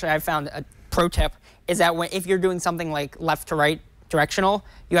thing, actually, I found a pro tip is that if you're doing something like left to right directional,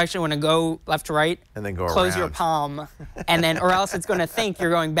 you actually want to go left to right and then go close your palm, and then or else it's going to think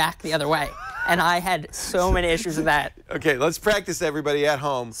you're going back the other way. And I had so many issues with that. Okay, let's practice, everybody at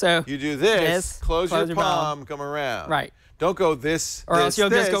home. So you do this, close your palm, come around. Right. Don't go this, or else you'll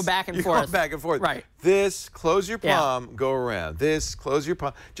just go back and forth. Go back and forth. Right. This, close your palm, go around. This, close your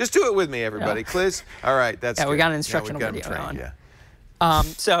palm. Just do it with me, everybody. Cliz. All right, that's good. We got an instructional video on. Yeah.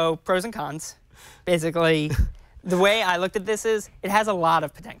 So pros and cons. Basically, the way I looked at this is it has a lot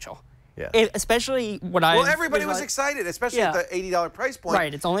of potential. Yeah. Especially what I. Well, everybody was excited, especially at the $80 price point.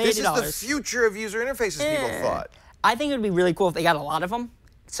 Right. It's only $80. This is the future of user interfaces. People thought. I think it would be really cool if they got a lot of them,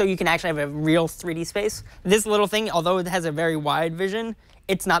 so you can actually have a real 3D space. This little thing, although it has a very wide vision,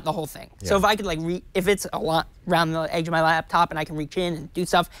 it's not the whole thing. Yeah. So if I could if it's a lot around the edge of my laptop and I can reach in and do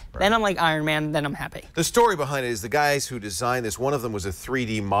stuff, then I'm like Iron Man, then I'm happy. The story behind it is the guys who designed this, one of them was a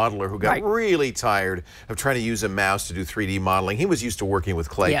 3D modeler who got really tired of trying to use a mouse to do 3D modeling. He was used to working with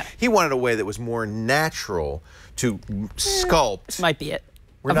clay. Yeah. He wanted a way that was more natural to sculpt. This might be it.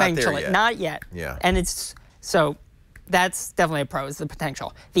 We're eventually. Not there yet. Not yet. Yeah. And it's, so that's definitely a pro, is the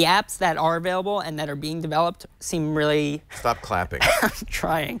potential. The apps that are available and that are being developed seem really... Stop clapping. I'm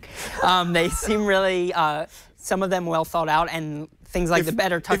trying. They seem really, some of them well thought out, and things like the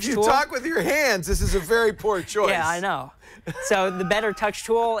Better Touch Tool. If you talk with your hands, this is a very poor choice. Yeah, I know. So the Better Touch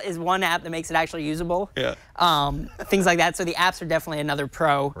Tool is one app that makes it actually usable. Yeah. Things like that. So the apps are definitely another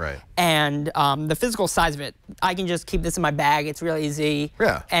pro. Right. And the physical size of it, I can just keep this in my bag. It's real easy.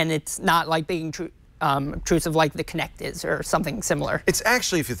 Yeah. And it's not like being obtrusive like the Kinect is or something similar. It's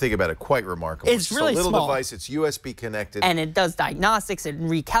actually, if you think about it, quite remarkable. It's really a little small. device. It's USB connected. And it does diagnostics. It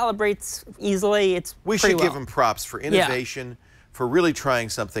recalibrates easily. It's We should give them props for innovation, for really trying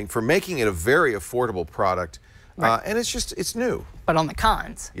something, for making it a very affordable product. And it's new. But on the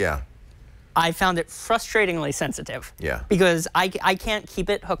cons, I found it frustratingly sensitive. Yeah. Because I can't keep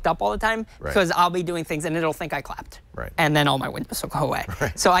it hooked up all the time because I'll be doing things and it'll think I clapped. Right. And then all my windows will go away.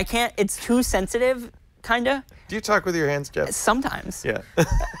 Right. So I can't, it's too sensitive kinda. Do you talk with your hands, Jeff? Sometimes. Yeah.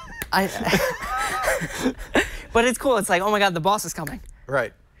 But it's cool. It's like, oh my God, the boss is coming.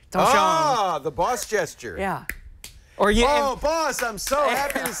 Right. Don't show him. Ah, the boss gesture. Yeah. Or you. Oh, boss, I'm so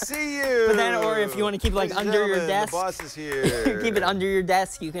happy to see you. But then, or if you want to keep like Ladies and under your gentlemen, desk. The boss is here. Keep it under your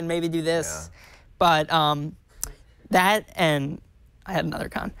desk. You can maybe do this. Yeah. But that and I had another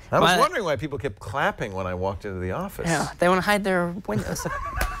con. I was wondering why people kept clapping when I walked into the office. Yeah, they want to hide their windows.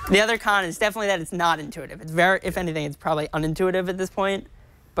 The other con is definitely that it's not intuitive. It's very, if anything, it's probably unintuitive at this point.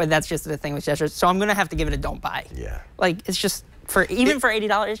 But that's just the thing with gestures. So I'm gonna have to give it a don't buy. Yeah. Like it's just for even for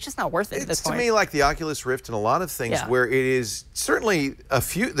 $80, it's just not worth it at this point. It's to me like the Oculus Rift and a lot of things where it is certainly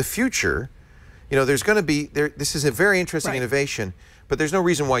the future. You know, there's going to be this is a very interesting innovation, but there's no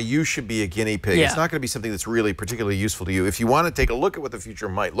reason why you should be a guinea pig. Yeah. It's not going to be something that's really particularly useful to you. If you want to take a look at what the future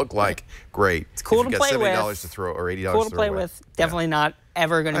might look like, great. It's cool if to you've play got $70 with. to throw or $80 Cool to to play away. with. Definitely not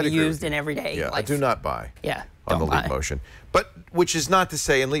ever going to I'd be agree with used you. in everyday Yeah, life. I do not buy. Yeah. On the don't Leap buy. Motion. But which is not to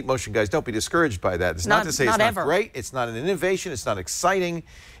say, and Leap Motion guys, don't be discouraged by that. It's not to say it's not great, it's not an innovation, it's not exciting.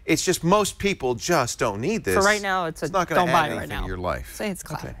 It's just most people just don't need this. For right now, it's not going don't to buy add it anything right now. to your life. Say it's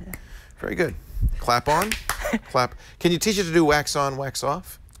clap. Okay. Very good. Clap on, clap. Can you teach it to do wax on, wax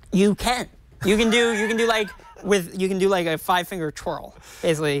off? You can. You can do like a 5-finger twirl,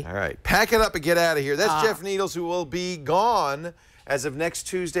 basically. All right. Pack it up and get out of here. That's Jeff Needles, who will be gone as of next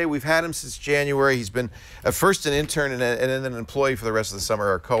Tuesday. We've had him since January. He's been first an intern and then an employee for the rest of the summer,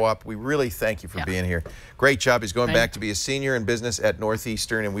 our co-op. We really thank you for being here. Great job. He's going back to be a senior in business at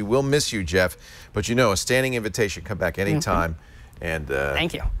Northeastern, and we will miss you, Jeff. But you know, a standing invitation. Come back anytime. And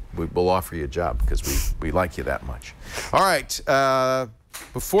thank you. We'll offer you a job because we like you that much. All right.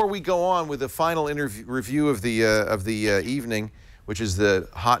 Before we go on with the final review of the evening, which is the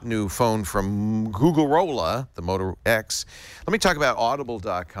hot new phone from Google, the Moto X. Let me talk about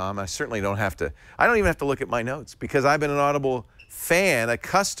Audible.com. I certainly don't have to, I don't even have to look at my notes because I've been an Audible fan, a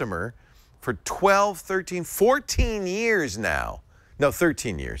customer for 12, 13, 14 years now. No,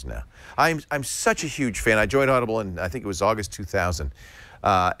 13 years now. I'm such a huge fan. I joined Audible in, I think it was August 2000.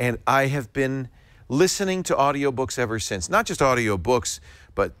 And I have been listening to audiobooks ever since. Not just audiobooks,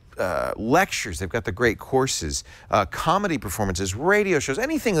 but lectures. They've got the great courses, comedy performances, radio shows,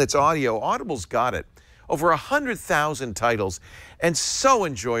 anything that's audio. Audible's got it. Over 100,000 titles, and so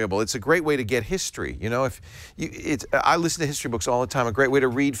enjoyable. It's a great way to get history. You know, I listen to history books all the time. A great way to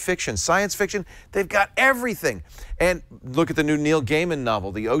read fiction, science fiction. They've got everything. And look at the new Neil Gaiman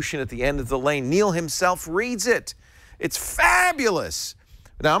novel, The Ocean at the End of the Lane. Neil himself reads it. It's fabulous.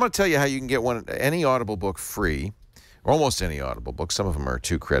 Now I'm going to tell you how you can get any Audible book free. Or almost any Audible book. Some of them are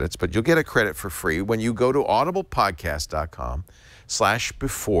 2 credits, but you'll get a credit for free when you go to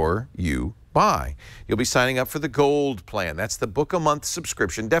audiblepodcast.com/beforeyoubuy. You'll be signing up for the Gold plan. That's the book-a-month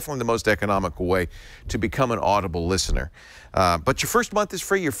subscription. Definitely the most economical way to become an Audible listener. But your first month is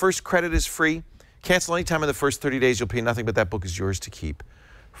free. Your first credit is free. Cancel anytime in the first 30 days. You'll pay nothing, but that book is yours to keep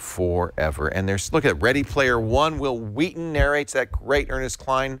forever. And look at Ready Player One. Will Wheaton narrates that great Ernest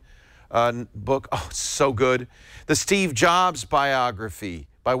Cline book. Oh, it's so good. The Steve Jobs biography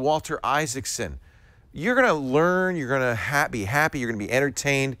by Walter Isaacson. You're going to learn, you're going to be happy, you're going to be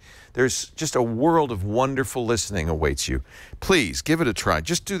entertained. There's just a world of wonderful listening awaits you. Please give it a try.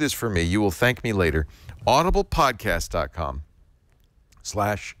 Just do this for me. You will thank me later.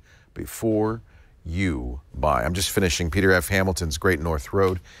 audiblepodcast.com/beforeyoubuy. I'm just finishing Peter F. Hamilton's Great North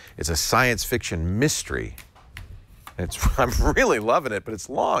Road. It's a science fiction mystery. I'm really loving it, but it's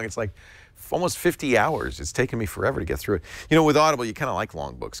long. It's like almost 50 hours. It's taken me forever to get through it. You know, with Audible, you kind of like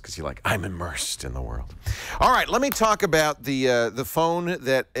long books because you're like, I'm immersed in the world. All right, let me talk about the phone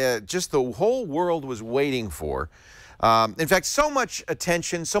that just the whole world was waiting for. In fact, so much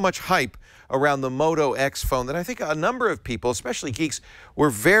attention, so much hype around the Moto X phone that I think a number of people, especially geeks, were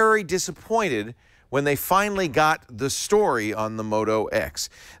very disappointed when they finally got the story on the Moto X.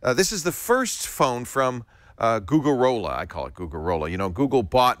 This is the first phone from Google. I call it Google. You know, Google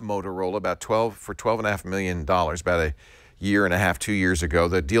bought Motorola for $12.5 million about a year and a half, 2 years ago.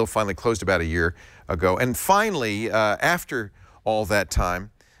 The deal finally closed about a year ago. And finally, after all that time,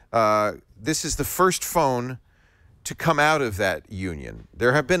 this is the first phone to come out of that union.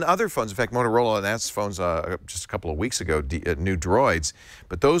 There have been other phones. In fact, Motorola announced phones just a couple of weeks ago, new Droids,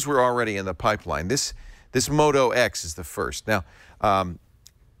 but those were already in the pipeline. This Moto X is the first. Now,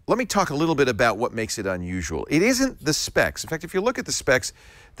 let me talk a little bit about what makes it unusual. It isn't the specs. In fact, if you look at the specs,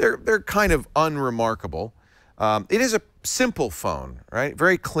 they're kind of unremarkable. It is a simple phone, right?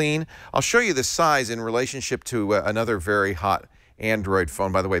 Very clean. I'll show you the size in relationship to another very hot Android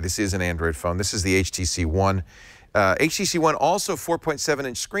phone. By the way, this is an Android phone. This is the HTC One. HTC One also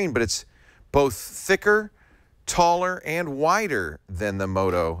 4.7-inch screen, but it's both thicker, taller, and wider than the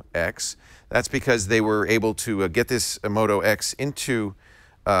Moto X. That's because they were able to get this Moto X into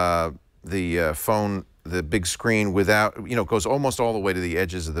the phone, the big screen, without, it goes almost all the way to the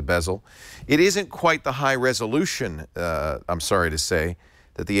edges of the bezel. It isn't quite the high resolution, I'm sorry to say,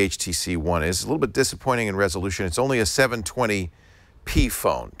 that the HTC One is. It's a little bit disappointing in resolution. It's only a 720p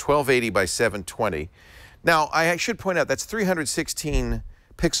phone, 1280 by 720. Now, I should point out that's 316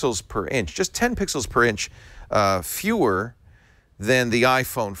 pixels per inch, just 10 pixels per inch fewer than the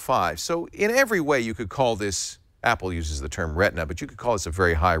iPhone 5. So in every way, you could call this, Apple uses the term Retina, but you could call this a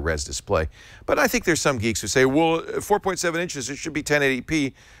very high-res display. But I think there's some geeks who say, well, 4.7 inches, it should be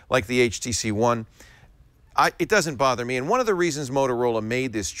 1080p like the HTC One. It doesn't bother me. And one of the reasons Motorola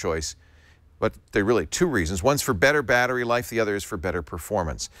made this choice, but there are really two reasons. One's for better battery life, the other is for better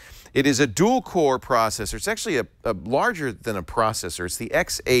performance. It is a dual-core processor. It's actually a larger than a processor. It's the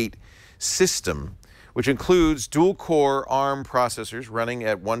X8 system, which includes dual-core ARM processors running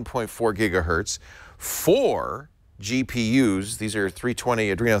at 1.4 gigahertz, 4 GPUs. These are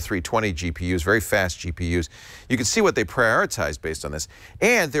Adreno 320 GPUs, very fast GPUs. You can see what they prioritize based on this.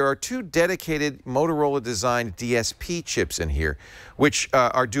 And there are 2 dedicated Motorola-designed DSP chips in here, which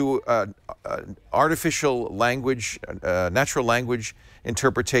do artificial language, natural language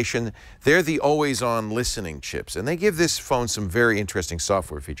interpretation. They're the always-on listening chips, and they give this phone some very interesting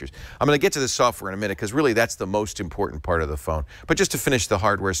software features. I'm going to get to the software in a minute because really that's the most important part of the phone. But just to finish the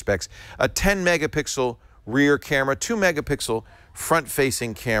hardware specs, a 10-megapixel rear camera, 2-megapixel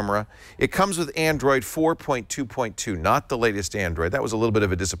front-facing camera. It comes with Android 4.2.2, not the latest Android. That was a little bit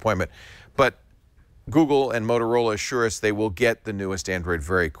of a disappointment, but Google and Motorola assure us they will get the newest Android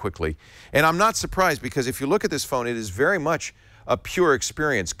very quickly. And I'm not surprised because if you look at this phone, it is very much a pure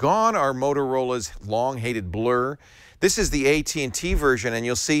experience. Gone are Motorola's long-hated blur. This is the AT&T version, and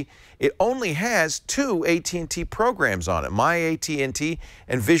you'll see it only has 2 AT&T programs on it, My AT&T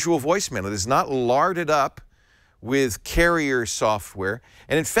and Visual Voicemail. It is not larded up with carrier software.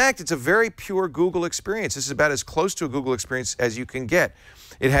 And in fact, it's a very pure Google experience. This is about as close to a Google experience as you can get.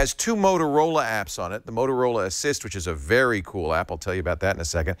 It has 2 Motorola apps on it, the Motorola Assist, which is a very cool app. I'll tell you about that in a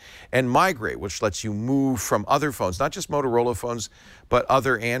second. And Migrate, which lets you move from other phones, not just Motorola phones, but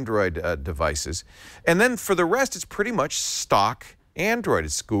other Android devices. And then for the rest, it's pretty much stock Android.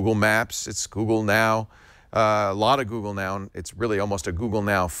 It's Google Maps, it's Google Now, a lot of Google Now. It's really almost a Google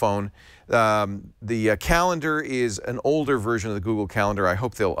Now phone. The calendar is an older version of the Google Calendar. I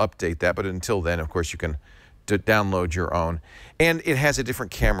hope they'll update that, but until then, of course, you can download your own. And it has a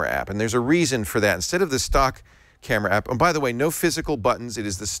different camera app, and there's a reason for that. Instead of the stock camera app, and by the way, no physical buttons. It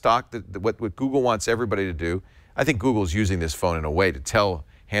is the stock, what Google wants everybody to do. I think Google's using this phone in a way to tell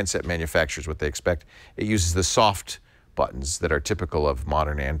handset manufacturers what they expect. It uses the soft buttons that are typical of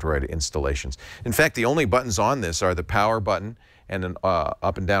modern Android installations. In fact, the only buttons on this are the power button and an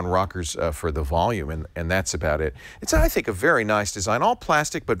up and down rockers for the volume, and that's about it. It's, I think, a very nice design, all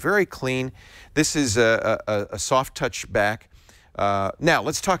plastic but very clean. This is a soft touch back. Now,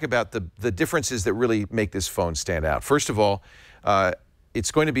 let's talk about the differences that really make this phone stand out. First of all,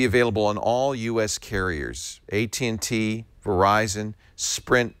 it's going to be available on all U.S. carriers, AT&T, Verizon,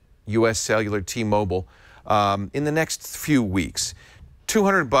 Sprint, U.S. Cellular, T-Mobile, in the next few weeks.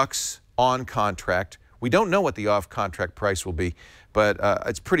 $200 on contract. We don't know what the off-contract price will be, but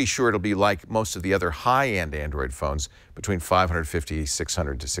it's pretty sure it'll be like most of the other high-end Android phones, between $550,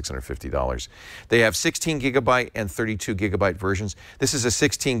 $600 to $650. They have 16 gigabyte and 32 gigabyte versions. This is a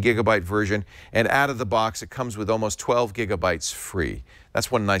 16 gigabyte version, and out of the box, it comes with almost 12 gigabytes free.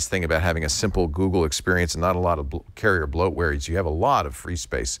 That's one nice thing about having a simple Google experience and not a lot of carrier bloatware is you have a lot of free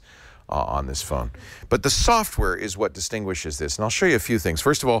space on this phone. But the software is what distinguishes this, and I'll show you a few things.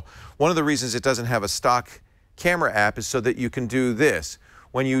 First of all, one of the reasons it doesn't have a stock camera app is so that you can do this.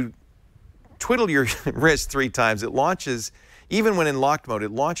 When you twiddle your wrist 3 times, it launches, even when in locked mode,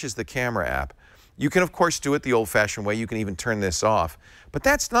 it launches the camera app. You can, of course, do it the old-fashioned way. You can even turn this off. But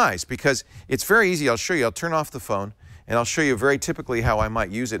that's nice because it's very easy. I'll show you. I'll turn off the phone, and I'll show you very typically how I might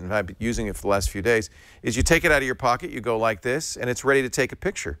use it, and I've been using it for the last few days, is you take it out of your pocket, you go like this, and it's ready to take a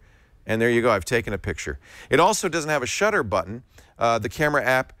picture. And there you go, I've taken a picture. It also doesn't have a shutter button. The camera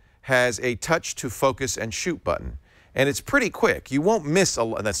app has a touch to focus and shoot button. And it's pretty quick. You won't miss a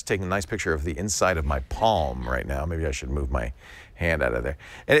lot. That's taking a nice picture of the inside of my palm right now. Maybe I should move my hand out of there.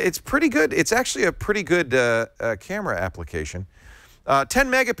 And it's pretty good. It's actually a pretty good camera application. 10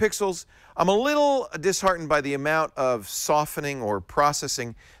 megapixels. I'm a little disheartened by the amount of softening or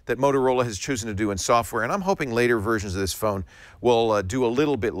processing that Motorola has chosen to do in software, and I'm hoping later versions of this phone will do a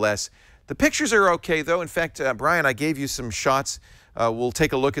little bit less. The pictures are okay, though. In fact, Brian, I gave you some shots We'll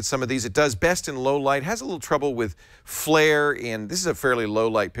take a look at some of these. It does best in low light, has a little trouble with flare, and this is a fairly low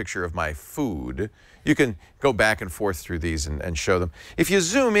light picture of my food. You can go back and forth through these and show them. If you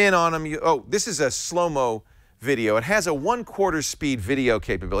zoom in on them, oh, this is a slow-mo video. It has a 1/4 speed video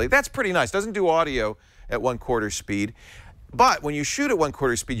capability. That's pretty nice. Doesn't do audio at 1/4 speed. But when you shoot at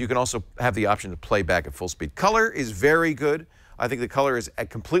 1/4 speed, you can also have the option to play back at full speed. Color is very good. I think the color is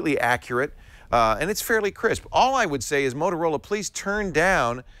completely accurate, and it's fairly crisp. All I would say is, Motorola, please turn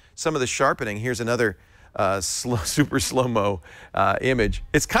down some of the sharpening. Here's another super slow-mo image.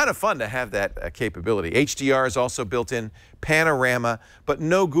 It's kind of fun to have that capability. HDR is also built in, panorama, but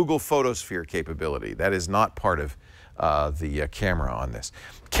no Google Photosphere capability. That is not part of the camera on this.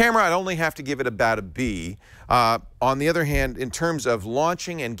 Camera, I'd only have to give it about a B. On the other hand, in terms of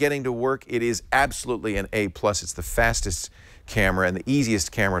launching and getting to work, it is absolutely an A+. It's the fastest camera and the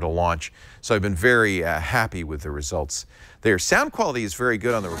easiest camera to launch. So I've been very happy with the results there. Sound quality is very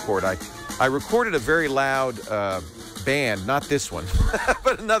good on the record. I recorded a very loud band, not this one,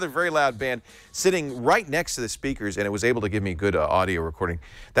 but another very loud band sitting right next to the speakers, and it was able to give me good audio recording.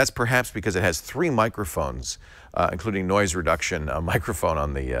 That's perhaps because it has 3 microphones, including noise reduction microphone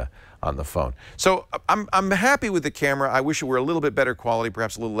on the phone. So I'm happy with the camera. I wish it were a little bit better quality,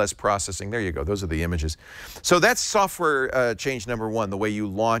 perhaps a little less processing. There you go. Those are the images. So that's software change number 1, the way you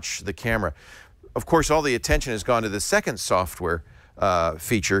launch the camera. Of course, all the attention has gone to the second software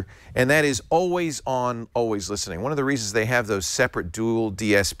feature, and that is always on, always listening. One of the reasons they have those separate dual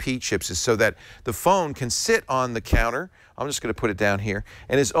DSP chips is so that the phone can sit on the counter. I'm just going to put it down here,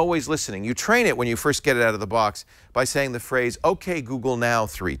 and is always listening. You train it when you first get it out of the box by saying the phrase, "Okay, Google now,"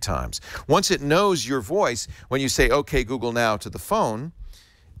 3 times. Once it knows your voice, when you say, "Okay, Google now" to the phone,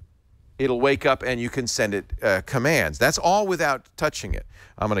 it'll wake up and you can send it commands. That's all without touching it.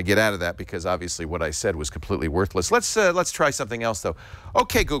 I'm going to get out of that because obviously what I said was completely worthless. Let's try something else though.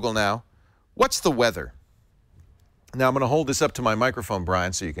 Okay, Google now, what's the weather? Now I'm going to hold this up to my microphone,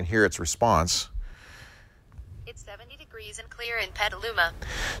 Brian, so you can hear its response. It's 70 degrees and clear in Petaluma.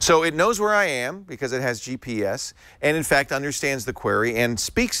 So it knows where I am because it has GPS, and in fact understands the query and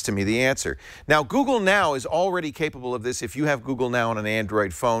speaks to me the answer. Now Google Now is already capable of this if you have Google Now on an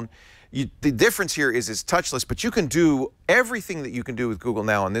Android phone. The difference here is it's touchless, but you can do everything that you can do with Google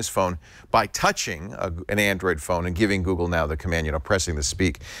Now on this phone by touching an Android phone and giving Google Now the command, pressing the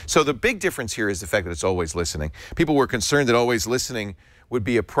speak. So the big difference here is the fact that it's always listening. People were concerned that always listening would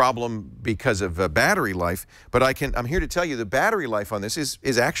be a problem because of battery life, but I'm here to tell you the battery life on this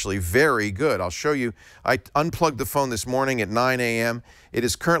is actually very good. I'll show you. I unplugged the phone this morning at 9 a.m. It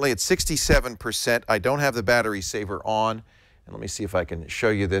is currently at 67%. I don't have the battery saver on. And let me see if I can show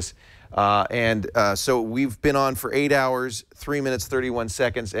you this. So we've been on for 8 hours, 3 minutes, 31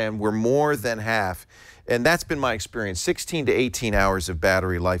 seconds, and we're more than half. And that's been my experience, 16 to 18 hours of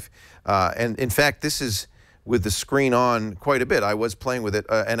battery life. And in fact, this is with the screen on quite a bit. I was playing with it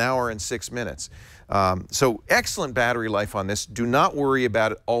an hour and 6 minutes. So excellent battery life on this. Do not worry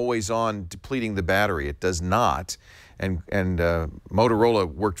about it always on depleting the battery. It does not. And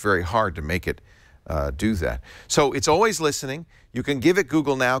Motorola worked very hard to make it do that. So it's always listening. You can give it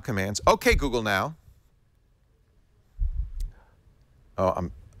Google Now commands. Okay, Google Now. Oh,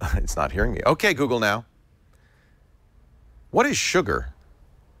 it's not hearing me. Okay, Google Now. What is sugar?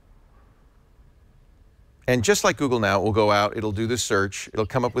 And just like Google Now, it will go out, it'll do the search, it'll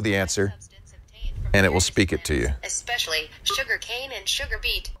come up with the answer, and it will speak it to you. Especially sugar cane and sugar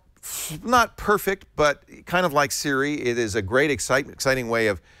beet. Not perfect, but kind of like Siri, it is a great, exciting way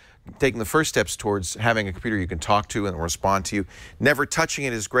of taking the first steps towards having a computer you can talk to and respond to you. Never touching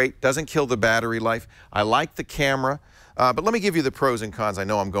it is great. Doesn't kill the battery life. I like the camera. But let me give you the pros and cons. I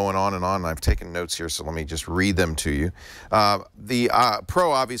know I'm going on and on, and I've taken notes here, so let me just read them to you. The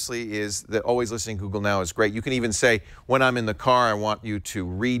pro, obviously, is that always listening to Google Now is great. You can even say, when I'm in the car, I want you to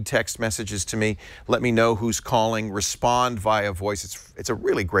read text messages to me, let me know who's calling, respond via voice. It's a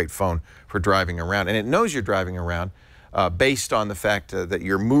really great phone for driving around, and it knows you're driving around. Based on the fact that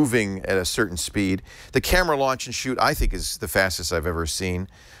you're moving at a certain speed. The camera launch and shoot, I think, is the fastest I've ever seen.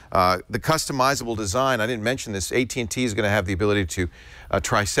 The customizable design, I didn't mention this, AT&T is going to have the ability to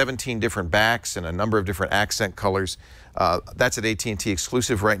try 17 different backs and a number of different accent colors. That's at AT&T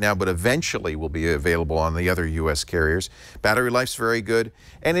exclusive right now, but eventually will be available on the other U.S. carriers. Battery life's very good,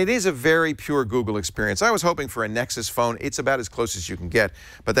 and it is a very pure Google experience. I was hoping for a Nexus phone. It's about as close as you can get,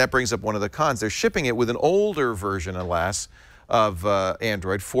 but that brings up one of the cons. They're shipping it with an older version, alas, of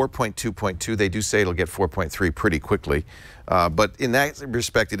Android, 4.2.2. They do say it'll get 4.3 pretty quickly, but in that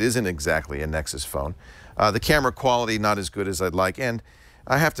respect, it isn't exactly a Nexus phone. The camera quality, not as good as I'd like, and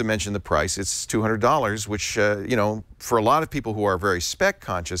I have to mention the price. It's $200, which, you know, for a lot of people who are very spec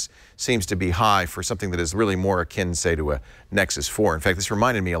conscious, seems to be high for something that is really more akin, say, to a Nexus 4. In fact, this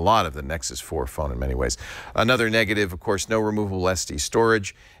reminded me a lot of the Nexus 4 phone in many ways. Another negative, of course, no removable SD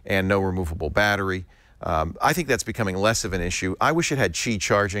storage and no removable battery. I think that's becoming less of an issue. I wish it had Qi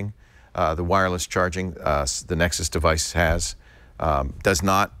charging, the wireless charging the Nexus device has. Does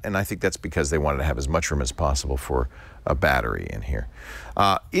not, and I think that's because they wanted to have as much room as possible for a battery in here.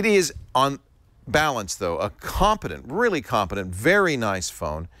 It is, on balance, though, a competent, really competent, very nice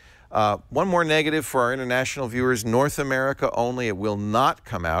phone. One more negative for our international viewers: North America only. It will not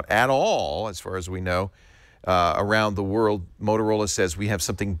come out at all, as far as we know, around the world. Motorola says we have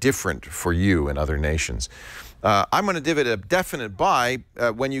something different for you in other nations. I'm going to give it a definite buy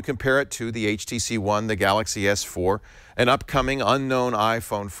when you compare it to the HTC One, the Galaxy S4, an upcoming unknown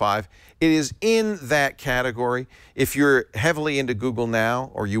iPhone 5. It is in that category. If you're heavily into Google now,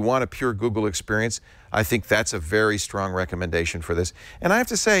 or you want a pure Google experience, I think that's a very strong recommendation for this. And I have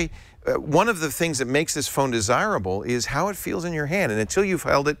to say, one of the things that makes this phone desirable is how it feels in your hand. And until you've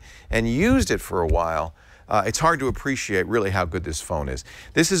held it and used it for a while, it's hard to appreciate really how good this phone is.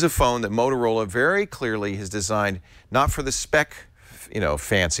 This is a phone that Motorola very clearly has designed not for the spec, you know,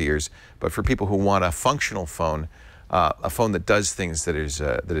 fanciers, but for people who want a functional phone, a phone that does things that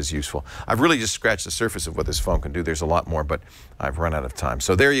is useful. I've really just scratched the surface of what this phone can do. There's a lot more, but I've run out of time.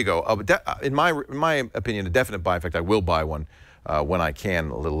 So there you go. In my opinion, a definite buy. In fact, I will buy one when I can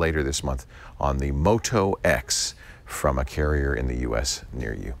a little later this month on the Moto X from a carrier in the U.S.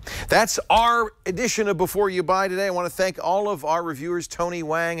 near you. That's our edition of Before You Buy today. I want to thank all of our reviewers, Tony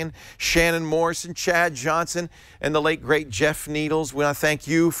Wang and Shannon Morse and Chad Johnson and the late, great Jeff Needles. We want to thank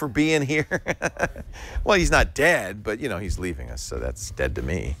you for being here. Well, he's not dead, but, you know, he's leaving us, so that's dead to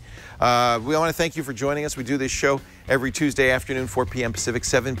me. We want to thank you for joining us. We do this show every Tuesday afternoon, 4 p.m. Pacific,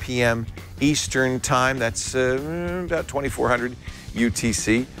 7 p.m. Eastern Time. That's about 2400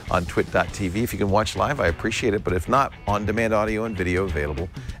 UTC on twit.tv. If you can watch live, I appreciate it. But if not, on-demand audio and video available,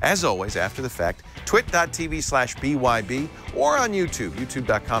 as always, after the fact, twit.tv/BYB or on YouTube,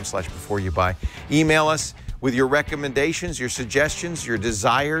 youtube.com/beforeyoubuy. Email us with your recommendations, your suggestions, your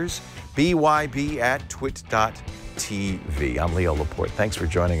desires, byb@twit.tv. I'm Leo Laporte. Thanks for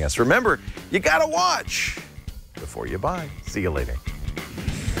joining us. Remember, you got to watch before you buy. See you later.